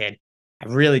bad for the kid. I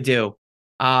really do.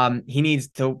 He needs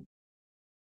to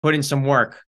put in some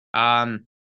work.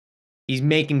 He's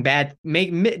making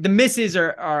the misses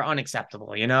are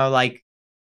unacceptable, like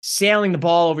sailing the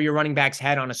ball over your running back's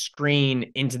head on a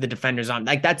screen into the defender's arm.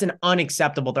 Like that's an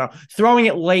unacceptable throw. Throwing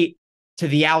it late to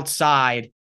the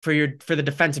outside for the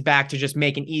defensive back to just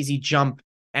make an easy jump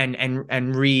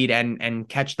and read and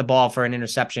catch the ball for an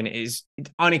interception is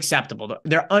unacceptable.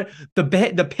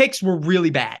 The picks were really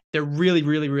bad. They're really,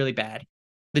 really, really bad.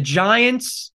 The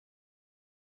Giants,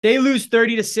 they lose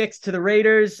 30-6 to the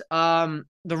Raiders. The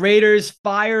Raiders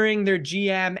firing their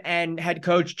GM and head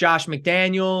coach Josh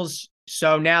McDaniels.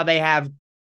 So now they have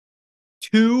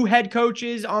 2 head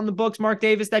coaches on the books, Mark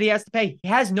Davis, that he has to pay. He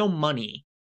has no money.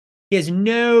 He has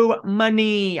no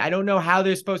money. I don't know how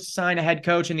they're supposed to sign a head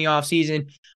coach in the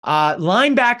offseason.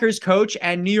 Linebackers coach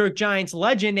and New York Giants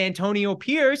legend Antonio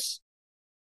Pierce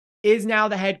is now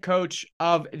the head coach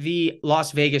of the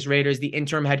Las Vegas Raiders, the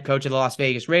interim head coach of the Las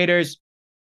Vegas Raiders.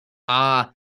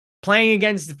 Playing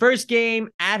against the first game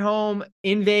at home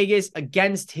in Vegas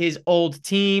against his old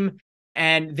team.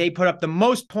 And they put up the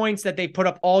most points that they put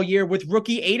up all year with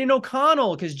rookie Aiden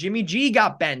O'Connell because Jimmy G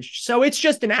got benched. So it's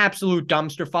just an absolute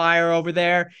dumpster fire over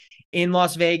there in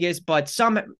Las Vegas. But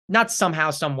not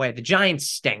somehow, some way, the Giants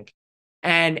stink.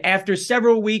 And after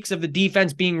several weeks of the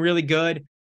defense being really good,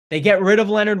 they get rid of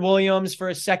Leonard Williams for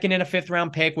a 2nd and a 5th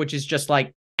round pick, which is just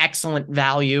like excellent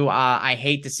value. I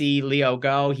hate to see Leo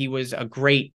go. He was a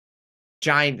great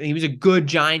Giant. He was a good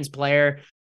Giants player.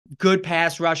 Good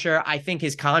pass rusher. I think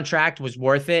his contract was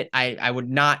worth it. I would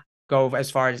not go as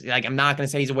far as I'm not going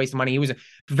to say he's a waste of money. He was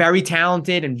very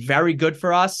talented and very good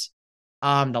for us.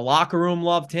 The locker room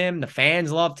loved him. The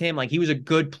fans loved him. Like he was a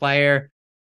good player.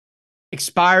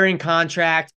 Expiring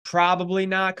contract, probably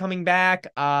not coming back.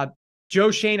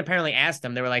 Joe Shane apparently asked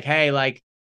him. They were like, hey, like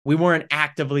we weren't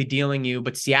actively dealing you,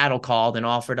 but Seattle called and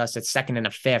offered us a 2nd and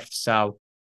a 5th. So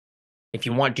do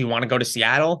you want to go to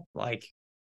Seattle?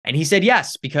 And he said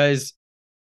yes, because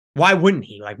why wouldn't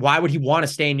he? Like, why would he want to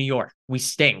stay in New York? We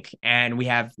stink, and we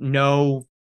have the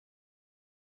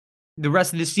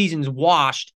rest of the season's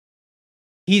washed.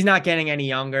 He's not getting any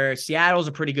younger. Seattle's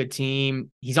a pretty good team.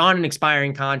 He's on an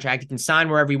expiring contract. He can sign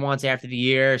wherever he wants after the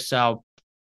year. So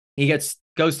he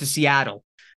goes to Seattle.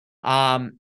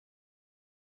 So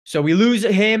we lose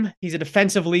him. He's a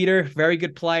defensive leader, very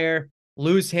good player.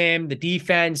 Lose him. The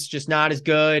defense, just not as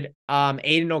good.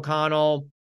 Aiden O'Connell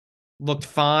looked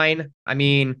fine. I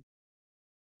mean,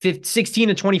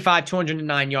 16-25,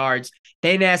 209 yards.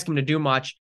 They didn't ask him to do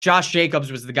much. Josh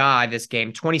Jacobs was the guy this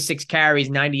game. 26 carries,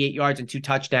 98 yards, and 2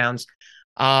 touchdowns.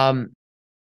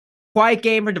 Quiet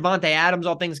game for Devontae Adams,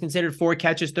 all things considered. 4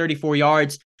 catches, 34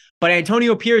 yards. But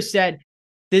Antonio Pierce said,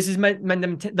 this is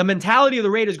the mentality of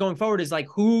the Raiders going forward is like,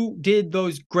 who did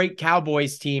those great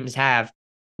Cowboys teams have?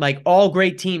 Like all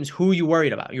great teams, who you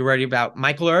worried about? You're worried about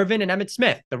Michael Irvin and Emmitt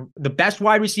Smith, the best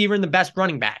wide receiver and the best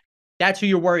running back. That's who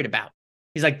you're worried about.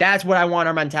 He's like, that's what I want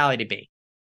our mentality to be.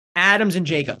 Adams and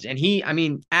Jacobs. And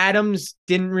Adams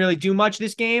didn't really do much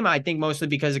this game. I think mostly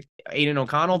because of Aiden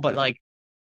O'Connell, but like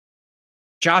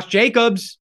Josh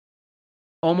Jacobs,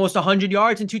 almost 100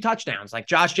 yards and 2 touchdowns. Like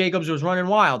Josh Jacobs was running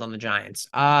wild on the Giants.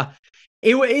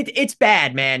 It's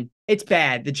bad, man. It's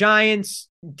bad. The Giants,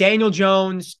 Daniel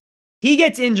Jones, he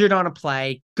gets injured on a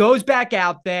play, goes back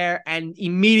out there, and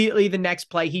immediately the next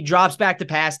play, he drops back to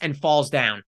pass and falls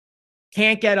down.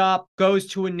 Can't get up, goes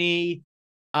to a knee.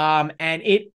 And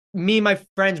me and my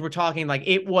friends were talking, like,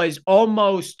 it was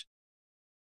almost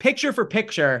picture for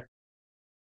picture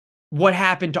what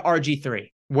happened to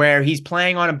RG3, where he's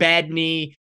playing on a bad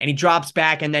knee and he drops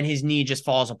back and then his knee just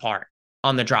falls apart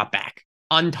on the drop back.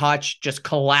 Untouched, just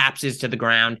collapses to the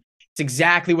ground. It's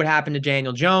exactly what happened to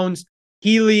Daniel Jones.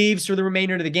 He leaves for the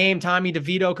remainder of the game. Tommy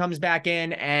DeVito comes back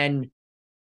in, and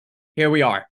here we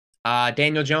are.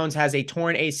 Daniel Jones has a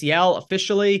torn ACL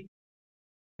officially.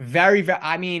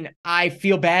 I mean, I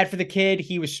feel bad for the kid.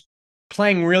 He was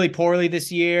playing really poorly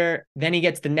this year. Then he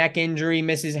gets the neck injury,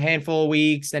 misses a handful of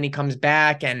weeks. Then he comes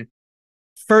back and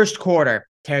first quarter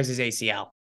tears his ACL.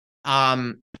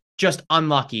 Just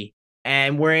unlucky.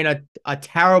 And we're in a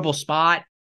terrible spot.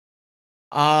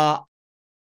 I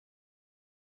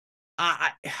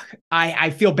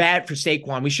feel bad for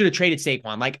Saquon. We should have traded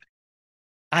Saquon. Like,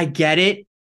 I get it.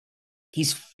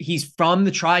 He's from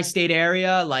the tri-state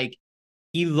area. Like,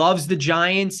 he loves the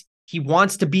Giants. He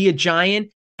wants to be a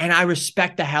Giant, and I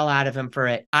respect the hell out of him for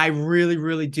it. I really,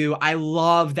 really do. I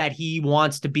love that he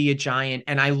wants to be a Giant,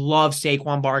 and I love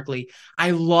Saquon Barkley.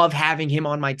 I love having him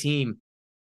on my team.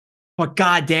 But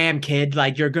goddamn, kid,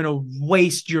 like, you're going to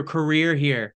waste your career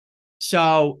here.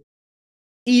 So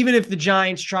even if the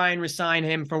Giants try and resign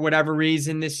him for whatever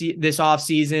reason this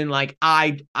offseason, like,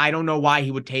 I don't know why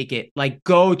he would take it. Like,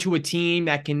 go to a team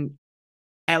that can,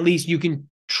 at least you can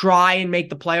try and make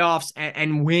the playoffs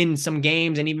and win some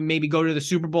games and even maybe go to the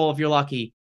Super Bowl if you're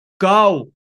lucky.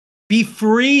 Go. Be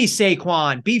free,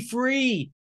 Saquon. Be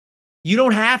free. You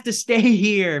don't have to stay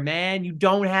here, man. You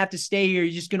don't have to stay here.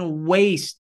 You're just going to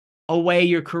waste away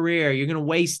your career. You're going to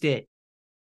waste it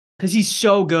because he's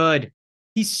so good.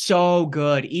 He's so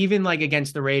good. Even like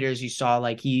against the Raiders, you saw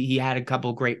like he had a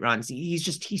couple great runs.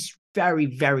 He's very,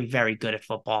 very, very good at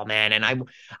football, man. And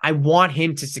I want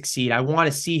him to succeed. I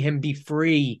want to see him be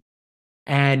free.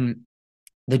 And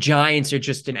the Giants are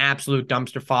just an absolute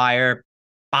dumpster fire,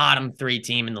 bottom 3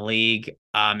 team in the league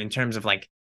in terms of like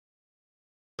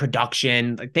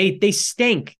production. Like they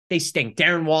stink. They stink.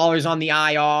 Darren Waller's on the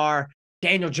IR.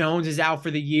 Daniel Jones is out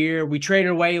for the year. We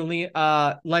traded away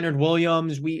Leonard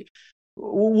Williams.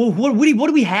 What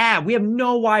do we have? We have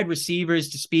no wide receivers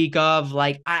to speak of.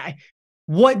 Like,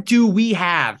 what do we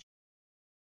have?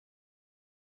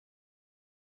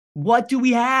 What do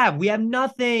we have? We have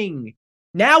nothing.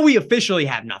 Now we officially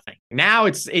have nothing. Now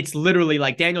it's literally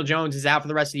like Daniel Jones is out for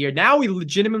the rest of the year. Now we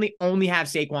legitimately only have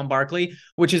Saquon Barkley,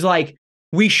 which is like,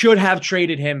 we should have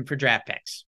traded him for draft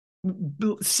picks.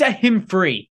 Set him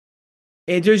free.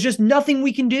 There's just nothing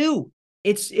we can do.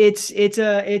 It's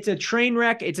a train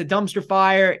wreck. It's a dumpster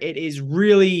fire. It is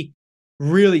really,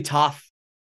 really tough.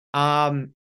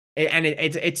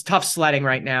 It's tough sledding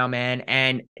right now, man.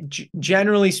 And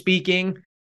generally speaking,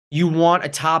 you want a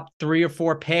top 3 or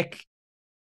 4 pick.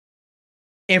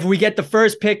 If we get the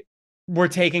first pick, we're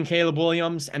taking Caleb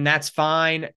Williams, and that's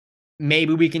fine.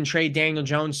 Maybe we can trade Daniel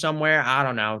Jones somewhere. I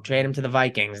don't know. Trade him to the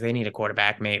Vikings. They need a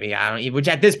quarterback, maybe. Which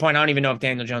at this point, I don't even know if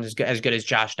Daniel Jones is as good as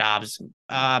Josh Dobbs.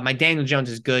 My Daniel Jones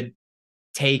is good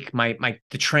take.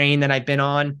 The train that I've been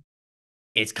on,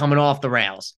 it's coming off the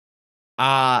rails.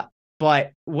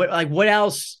 But what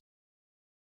else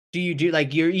do you do?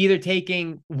 Like, you're either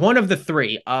taking one of the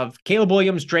 3 of Caleb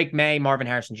Williams, Drake May, Marvin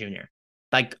Harrison Jr.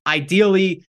 Like,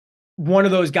 ideally, one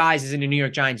of those guys is in a New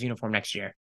York Giants uniform next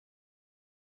year.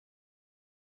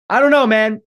 I don't know,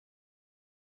 man.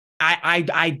 I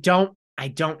don't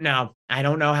know. I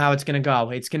don't know how it's gonna go.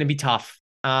 It's gonna be tough.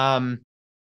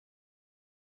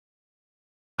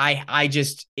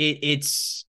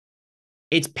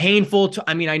 It's painful to,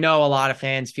 I mean, I know a lot of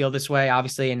fans feel this way,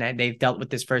 obviously, and they've dealt with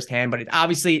this firsthand, but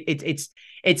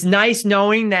it's nice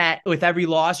knowing that with every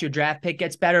loss, your draft pick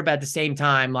gets better, but at the same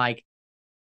time, like,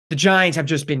 the Giants have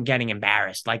just been getting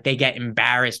embarrassed. Like, they get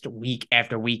embarrassed week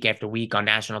after week after week on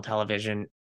national television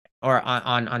or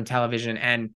on television.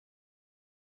 And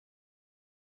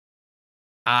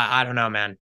I don't know,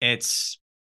 man. It's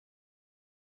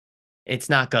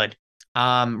not good.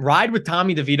 Ride with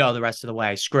Tommy DeVito the rest of the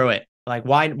way. Screw it. Like,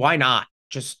 why not?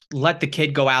 Just let the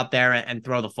kid go out there and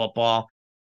throw the football.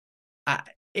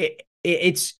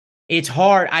 It's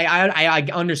hard. I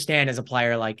understand as a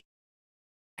player, like,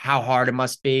 how hard it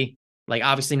must be. Like,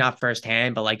 obviously not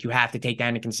firsthand, but like, you have to take that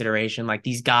into consideration. Like,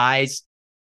 these guys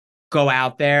go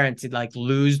out there and to like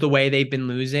lose the way they've been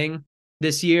losing.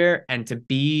 this year and to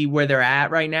be where they're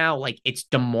at right now, like it's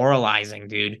demoralizing,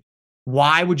 dude.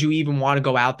 Why would you even want to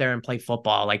go out there and play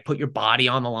football? Like put your body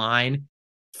on the line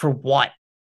for what?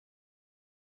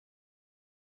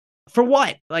 For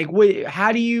what? Like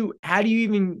how do you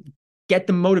even get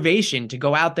the motivation to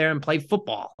go out there and play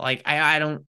football? Like I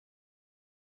don't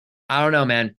know,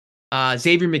 man.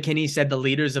 Xavier McKinney said the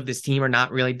leaders of this team are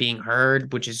not really being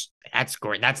heard, which is that's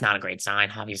great. That's not a great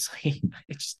sign, obviously.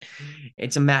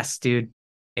 It's a mess, dude.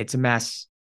 It's a mess.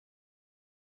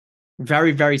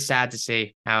 Very, very sad to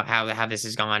see how this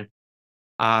has gone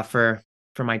for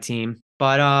my team.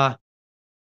 But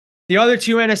the other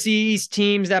two NFC East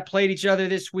teams that played each other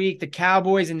this week, the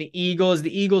Cowboys and the Eagles.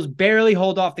 The Eagles barely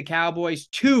hold off the Cowboys.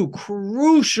 Two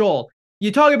crucial.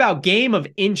 You talk about game of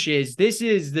inches. This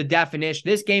is the definition.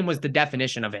 This game was the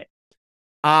definition of it.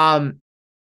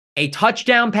 A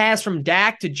touchdown pass from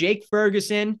Dak to Jake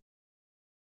Ferguson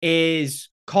is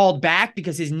called back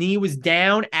because his knee was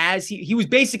down as he was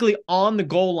basically on the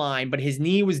goal line, but his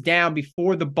knee was down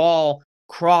before the ball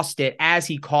crossed it as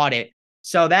he caught it.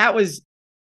 So that was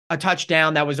a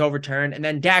touchdown that was overturned. And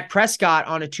then Dak Prescott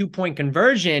on a 2-point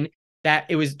conversion that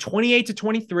it was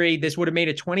 28-23. This would have made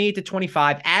it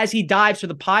 28-25. As he dives for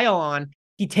the pylon,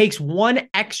 he takes one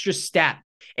extra step.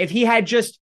 If he had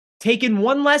just taken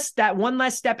one less step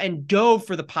and dove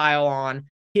for the pylon,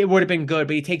 it would have been good.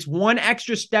 But he takes one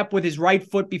extra step with his right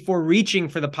foot before reaching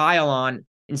for the pylon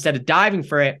instead of diving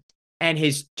for it. And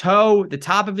his toe, the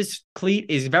top of his cleat,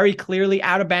 is very clearly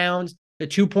out of bounds. The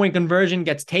 2-point conversion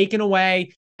gets taken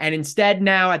away. And instead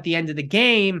now at the end of the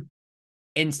game,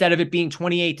 instead of it being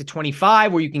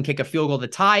 28-25, where you can kick a field goal to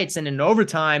tie it, send it in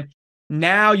overtime,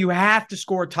 now you have to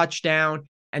score a touchdown.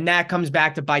 And that comes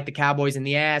back to bite the Cowboys in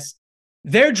the ass.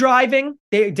 They're driving.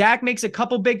 Dak makes a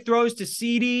couple big throws to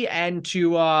CeeDee and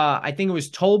to I think it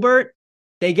was Tolbert.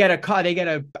 They get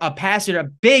a pass, a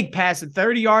big pass, a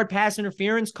 30-yard pass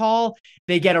interference call.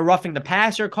 They get a roughing the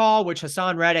passer call, which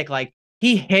Hassan Reddick, like,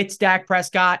 he hits Dak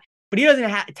Prescott, but he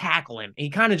doesn't tackle him. He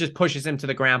kind of just pushes him to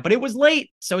the ground. But it was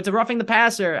late, so it's a roughing the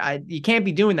passer. You can't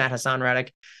be doing that, Hassan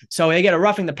Reddick. So they get a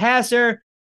roughing the passer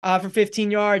for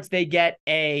 15 yards. They get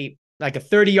a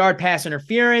 30-yard pass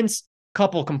interference,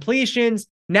 couple completions.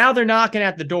 Now they're knocking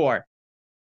at the door.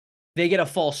 They get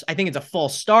I think it's a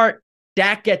false start.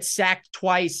 Dak gets sacked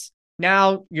twice.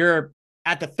 Now you're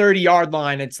at the 30-yard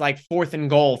line. It's like 4th and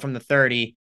goal from the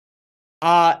 30.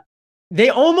 They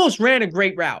almost ran a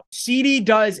great route. CeeDee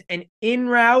does an in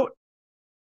route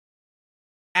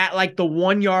at like the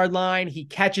 1-yard line. He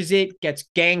catches it, gets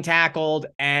gang tackled,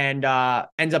 and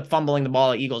ends up fumbling the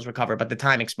ball. The Eagles recover, but the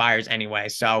time expires anyway.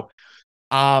 So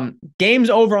game's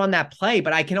over on that play,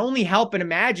 but I can only help and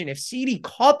imagine if CeeDee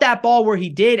caught that ball where he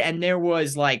did and there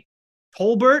was like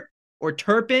Tolbert or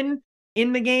Turpin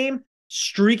in the game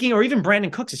streaking, or even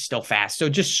Brandon Cooks is still fast. So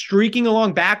just streaking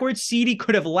along backwards, CeeDee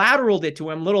could have lateraled it to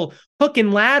him, little hook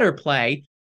and ladder play.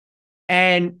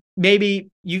 And maybe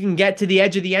you can get to the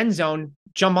edge of the end zone,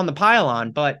 jump on the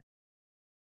pylon. But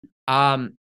I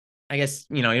guess,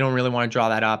 you don't really want to draw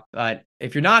that up. But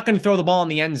if you're not going to throw the ball in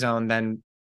the end zone, then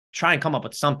try and come up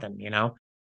with something,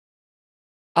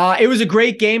 It was a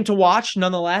great game to watch,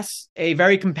 nonetheless. A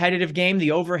very competitive game.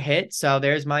 The over hit, so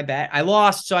there's my bet. I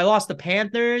lost the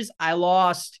Panthers, I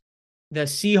lost the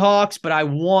Seahawks, but I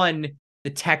won the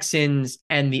Texans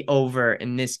and the over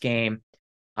in this game.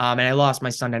 And I lost my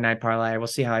Sunday night parlay. We'll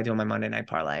see how I do on my Monday night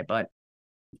parlay. But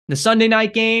the Sunday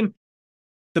night game,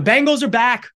 the Bengals are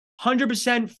back,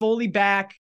 100% fully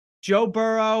back. Joe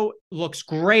Burrow looks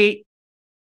great.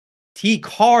 He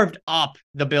carved up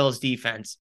the Bills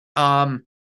defense. And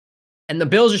the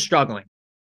Bills are struggling.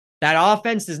 That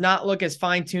offense does not look as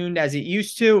fine-tuned as it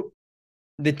used to.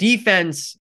 The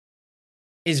defense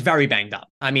is very banged up.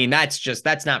 I mean,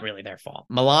 that's not really their fault.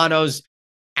 Milano's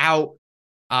out.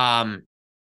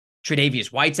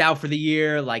 Tre'Davious White's out for the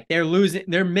year. Like,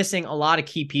 they're missing a lot of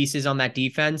key pieces on that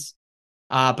defense.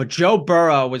 But Joe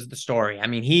Burrow was the story. I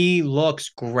mean, he looks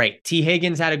great. T.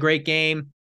 Higgins had a great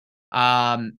game.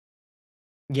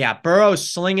 Yeah,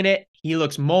 Burrow's slinging it. He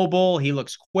looks mobile. He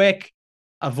looks quick,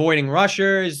 avoiding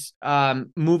rushers,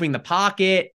 moving the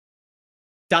pocket,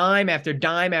 dime after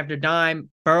dime after dime.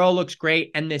 Burrow looks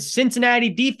great. And the Cincinnati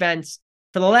defense,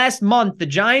 for the last month, the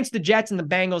Giants, the Jets, and the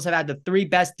Bengals have had the 3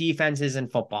 best defenses in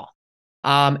football.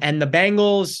 And the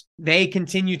Bengals, they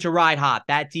continue to ride hot.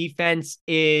 That defense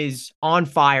is on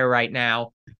fire right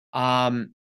now.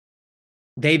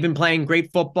 They've been playing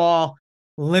great football,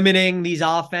 limiting these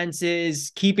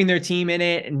offenses, keeping their team in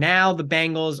it. And now the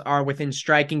Bengals are within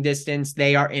striking distance.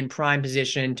 They are in prime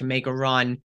position to make a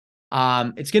run.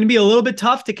 It's going to be a little bit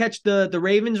tough to catch the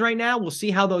Ravens right now. We'll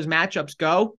see how those matchups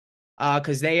go.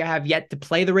 because they have yet to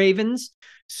play the Ravens.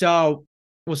 So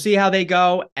we'll see how they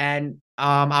go. And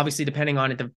obviously, depending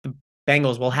on it, the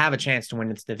Bengals will have a chance to win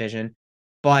this division.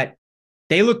 But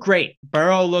they look great.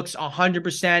 Burrow looks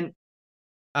 100%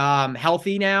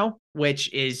 healthy now,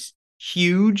 which is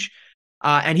huge.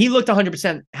 And he looked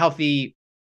 100% healthy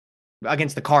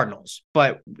against the Cardinals.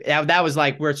 But that was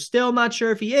like, we're still not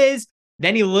sure if he is.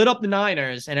 Then he lit up the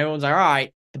Niners, and everyone's like, all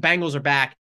right, the Bengals are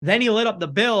back. Then he lit up the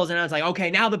Bills, and I was like,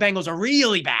 okay, now the Bengals are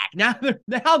really back. Now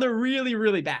they're really,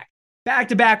 really back.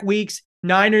 Back-to-back weeks,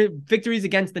 victories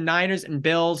against the Niners and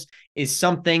Bills is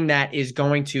something that is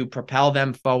going to propel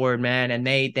them forward, man. And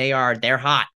they're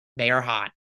hot. They are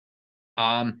hot.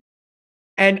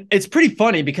 And it's pretty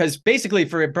funny because basically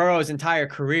for Burrow's entire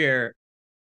career,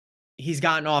 he's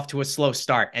gotten off to a slow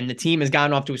start, and the team has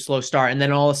gotten off to a slow start. And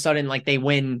then all of a sudden, like, they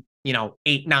win,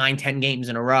 8, 9, 10 games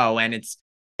in a row. And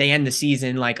they end the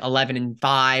season like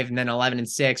 11-5 and then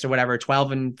 11-6 or whatever,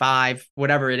 12-5,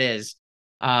 whatever it is.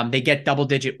 They get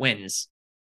double-digit wins.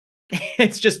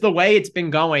 It's just the way it's been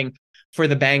going for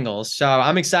the Bengals. So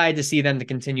I'm excited to see them to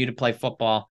continue to play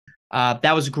football.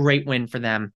 That was a great win for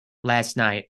them last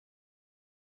night.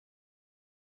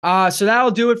 So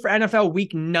that'll do it for NFL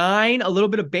Week 9. A little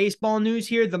bit of baseball news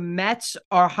here. The Mets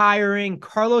are hiring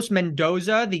Carlos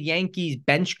Mendoza, the Yankees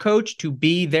bench coach, to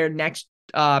be their next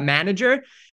manager.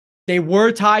 They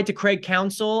were tied to Craig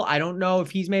Counsell. I don't know if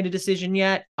he's made a decision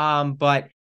yet, but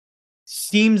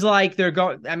seems like they're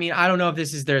going. I mean, I don't know if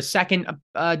this is their second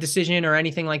decision or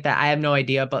anything like that. I have no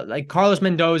idea. But like Carlos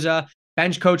Mendoza,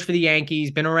 bench coach for the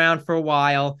Yankees, been around for a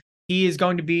while. He is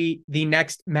going to be the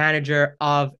next manager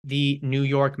of the New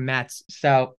York Mets.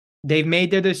 So they've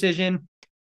made their decision.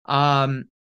 We'll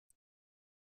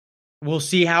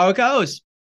see how it goes.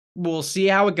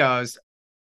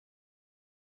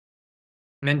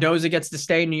 Mendoza gets to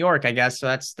stay in New York, I guess. So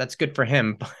that's good for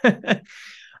him.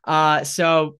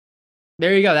 So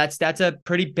there you go. That's a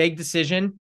pretty big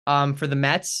decision for the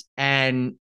Mets,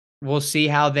 and we'll see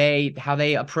how they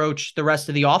approach the rest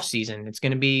of the offseason. It's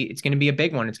gonna be a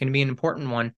big one. It's gonna be an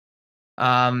important one.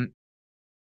 And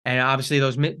obviously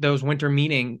those winter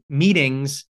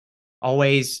meetings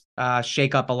always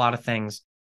shake up a lot of things.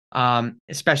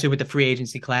 Especially with the free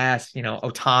agency class.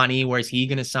 Ohtani, where's he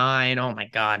gonna sign? Oh my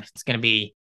God, that's gonna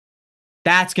be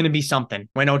something.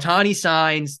 When Ohtani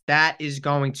signs, that is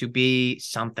going to be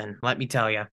something. Let me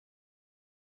tell you.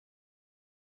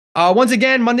 Once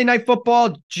again, Monday Night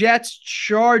Football, Jets,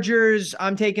 Chargers.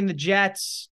 I'm taking the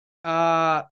Jets.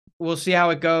 We'll see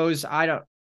how it goes. I'm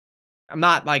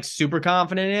not like super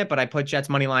confident in it, but I put Jets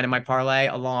money line in my parlay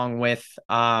along with,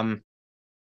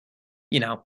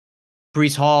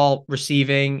 Breece Hall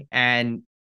receiving and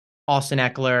Austin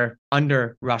Eckler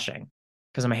under rushing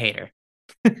because I'm a hater.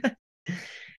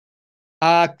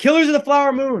 Killers of the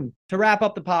Flower Moon to wrap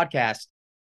up the podcast.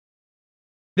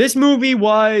 This movie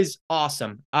was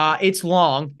awesome. It's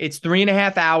long. It's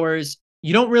 3.5 hours.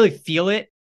 You don't really feel it.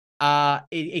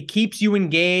 It keeps you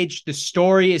engaged. The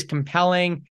story is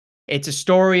compelling. It's a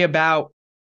story about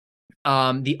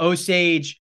the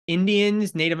Osage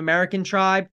Indians, Native American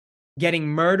tribe, getting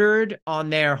murdered on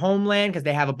their homeland because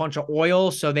they have a bunch of oil.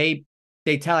 So they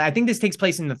tell, I think this takes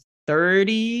place in the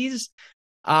 30s.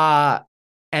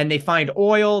 And they find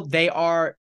oil. They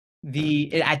are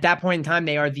at that point in time,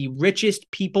 they are the richest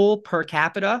people per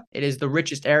capita. It is the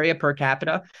richest area per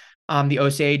capita, the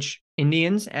Osage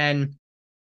Indians, and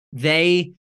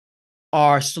they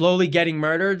are slowly getting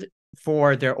murdered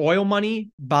for their oil money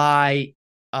by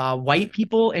white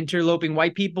people, interloping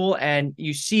white people. And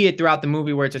you see it throughout the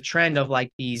movie where it's a trend of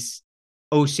like these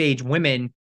Osage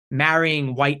women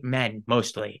marrying white men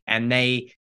mostly. And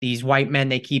these white men,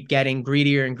 they keep getting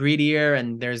greedier and greedier.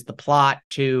 And there's the plot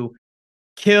to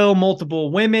kill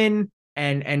multiple women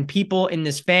and people in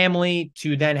this family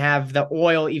to then have the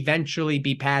oil eventually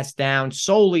be passed down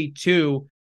solely to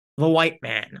the white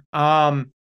man.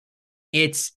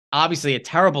 It's obviously a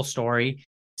terrible story.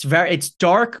 It's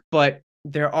dark, but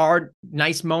there are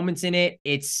nice moments in it.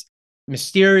 It's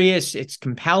mysterious. It's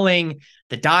compelling.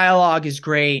 The dialogue is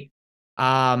great.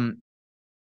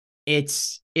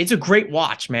 It's a great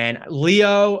watch, man.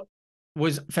 Leo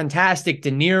was fantastic.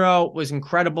 De Niro was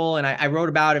incredible. And I wrote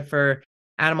about it for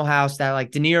Animal House that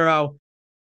like De Niro,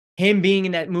 him being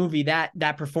in that movie,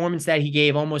 that performance that he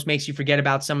gave almost makes you forget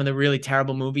about some of the really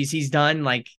terrible movies he's done,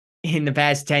 like in the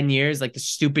past 10 years, like the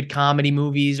stupid comedy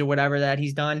movies or whatever that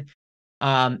he's done.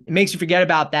 It makes you forget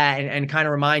about that and kind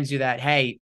of reminds you that,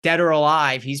 hey, dead or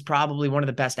alive, he's probably one of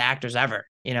the best actors ever.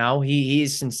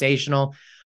 He's sensational.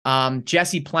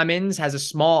 Jesse Plemons has a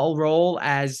small role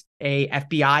as a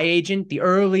FBI agent. The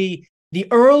early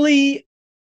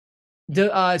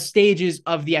stages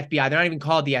of the FBI. They're not even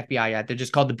called the FBI yet. They're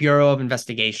just called the Bureau of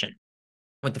Investigation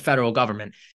with the federal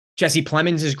government. Jesse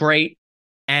Plemons is great.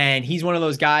 And he's one of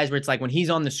those guys where it's like when he's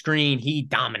on the screen, he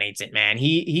dominates it, man.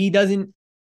 He doesn't,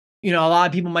 a lot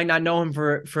of people might not know him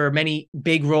for many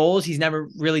big roles. He's never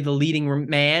really the leading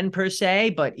man per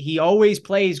se, but he always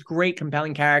plays great,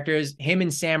 compelling characters. Him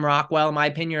and Sam Rockwell, in my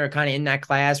opinion, are kind of in that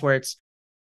class where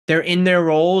they're in their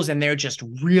roles and they're just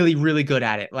really, really good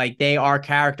at it. Like they are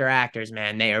character actors,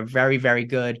 man. They are very, very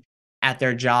good at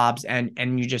their jobs,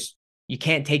 and you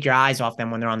can't take your eyes off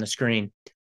them when they're on the screen.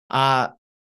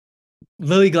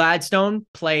 Lily Gladstone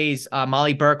plays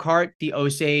Molly Burkhart, the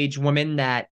Osage woman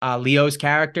that Leo's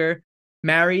character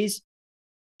marries.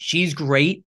 She's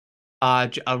great.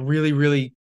 A really,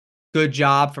 really good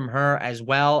job from her as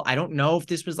well. I don't know if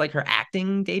this was like her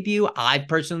acting debut. I've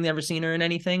personally never seen her in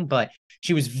anything, but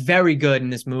she was very good in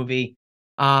this movie.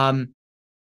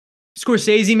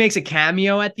 Scorsese makes a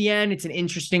cameo at the end. It's an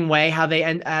interesting way how they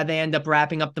end up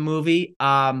wrapping up the movie.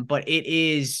 But it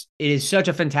is such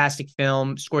a fantastic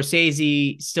film.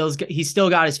 Scorsese he's still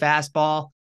got his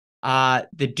fastball.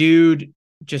 The dude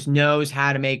just knows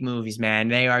how to make movies, man.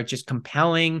 They are just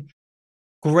compelling,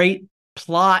 great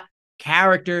plot,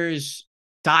 characters,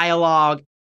 dialogue,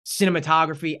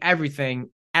 cinematography, everything,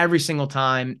 every single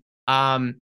time.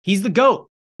 He's the GOAT.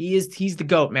 He's the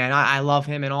GOAT, man. I love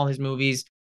him in all his movies.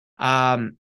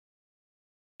 Him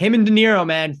and De Niro,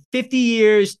 man, 50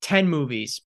 years, 10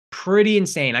 movies. Pretty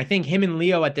insane. I think him and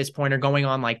Leo at this point are going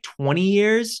on like 20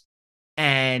 years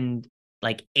and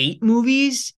like 8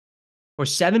 movies or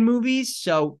 7 movies.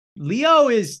 So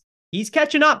he's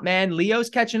catching up, man. Leo's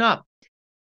catching up.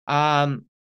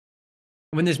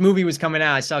 When this movie was coming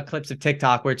out, I saw clips of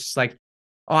TikTok where it's just like,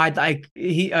 oh,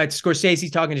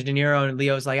 Scorsese's talking to De Niro and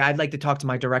Leo's like, I'd like to talk to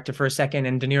my director for a second.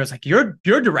 And De Niro's like, you're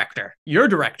director.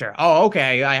 Oh,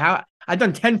 okay. I've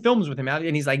done 10 films with him.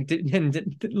 And he's like,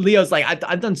 and Leo's like,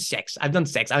 I've done 6.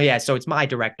 Oh yeah. So it's my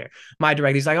director.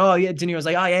 He's like, oh yeah. De Niro's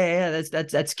like, oh yeah.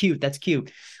 That's cute. That's cute.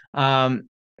 And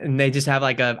they just have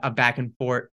like a back and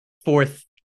forth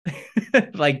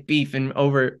like beef and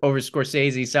over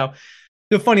Scorsese. So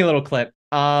a funny little clip.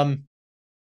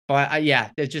 But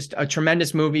yeah, it's just a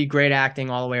tremendous movie, great acting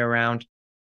all the way around.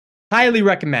 Highly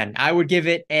recommend. I would give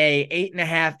it a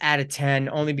 8.5 out of 10,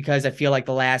 only because I feel like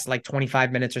the last like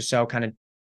 25 minutes or so kind of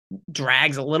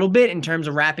drags a little bit in terms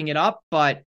of wrapping it up,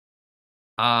 but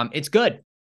it's good.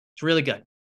 It's really good.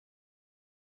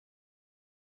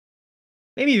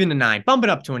 Maybe even a 9. Bump it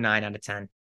up to a 9 out of 10.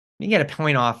 You get a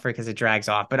point off because it drags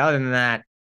off, but other than that,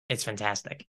 it's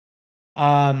fantastic.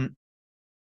 All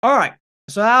right.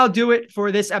 So that'll do it for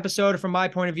this episode from my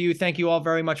point of view. Thank you all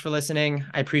very much for listening.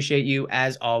 I appreciate you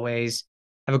as always.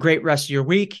 Have a great rest of your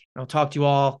week. I'll talk to you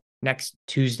all next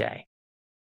Tuesday.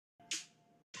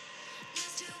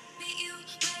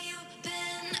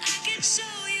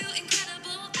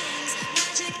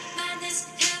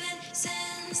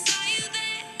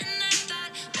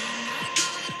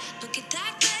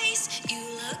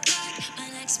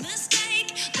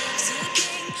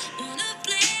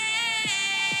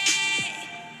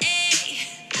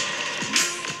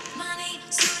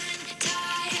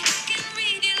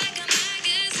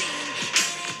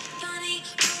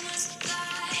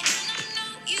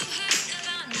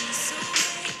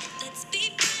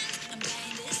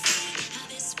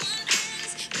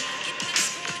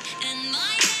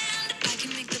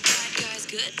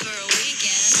 Good for a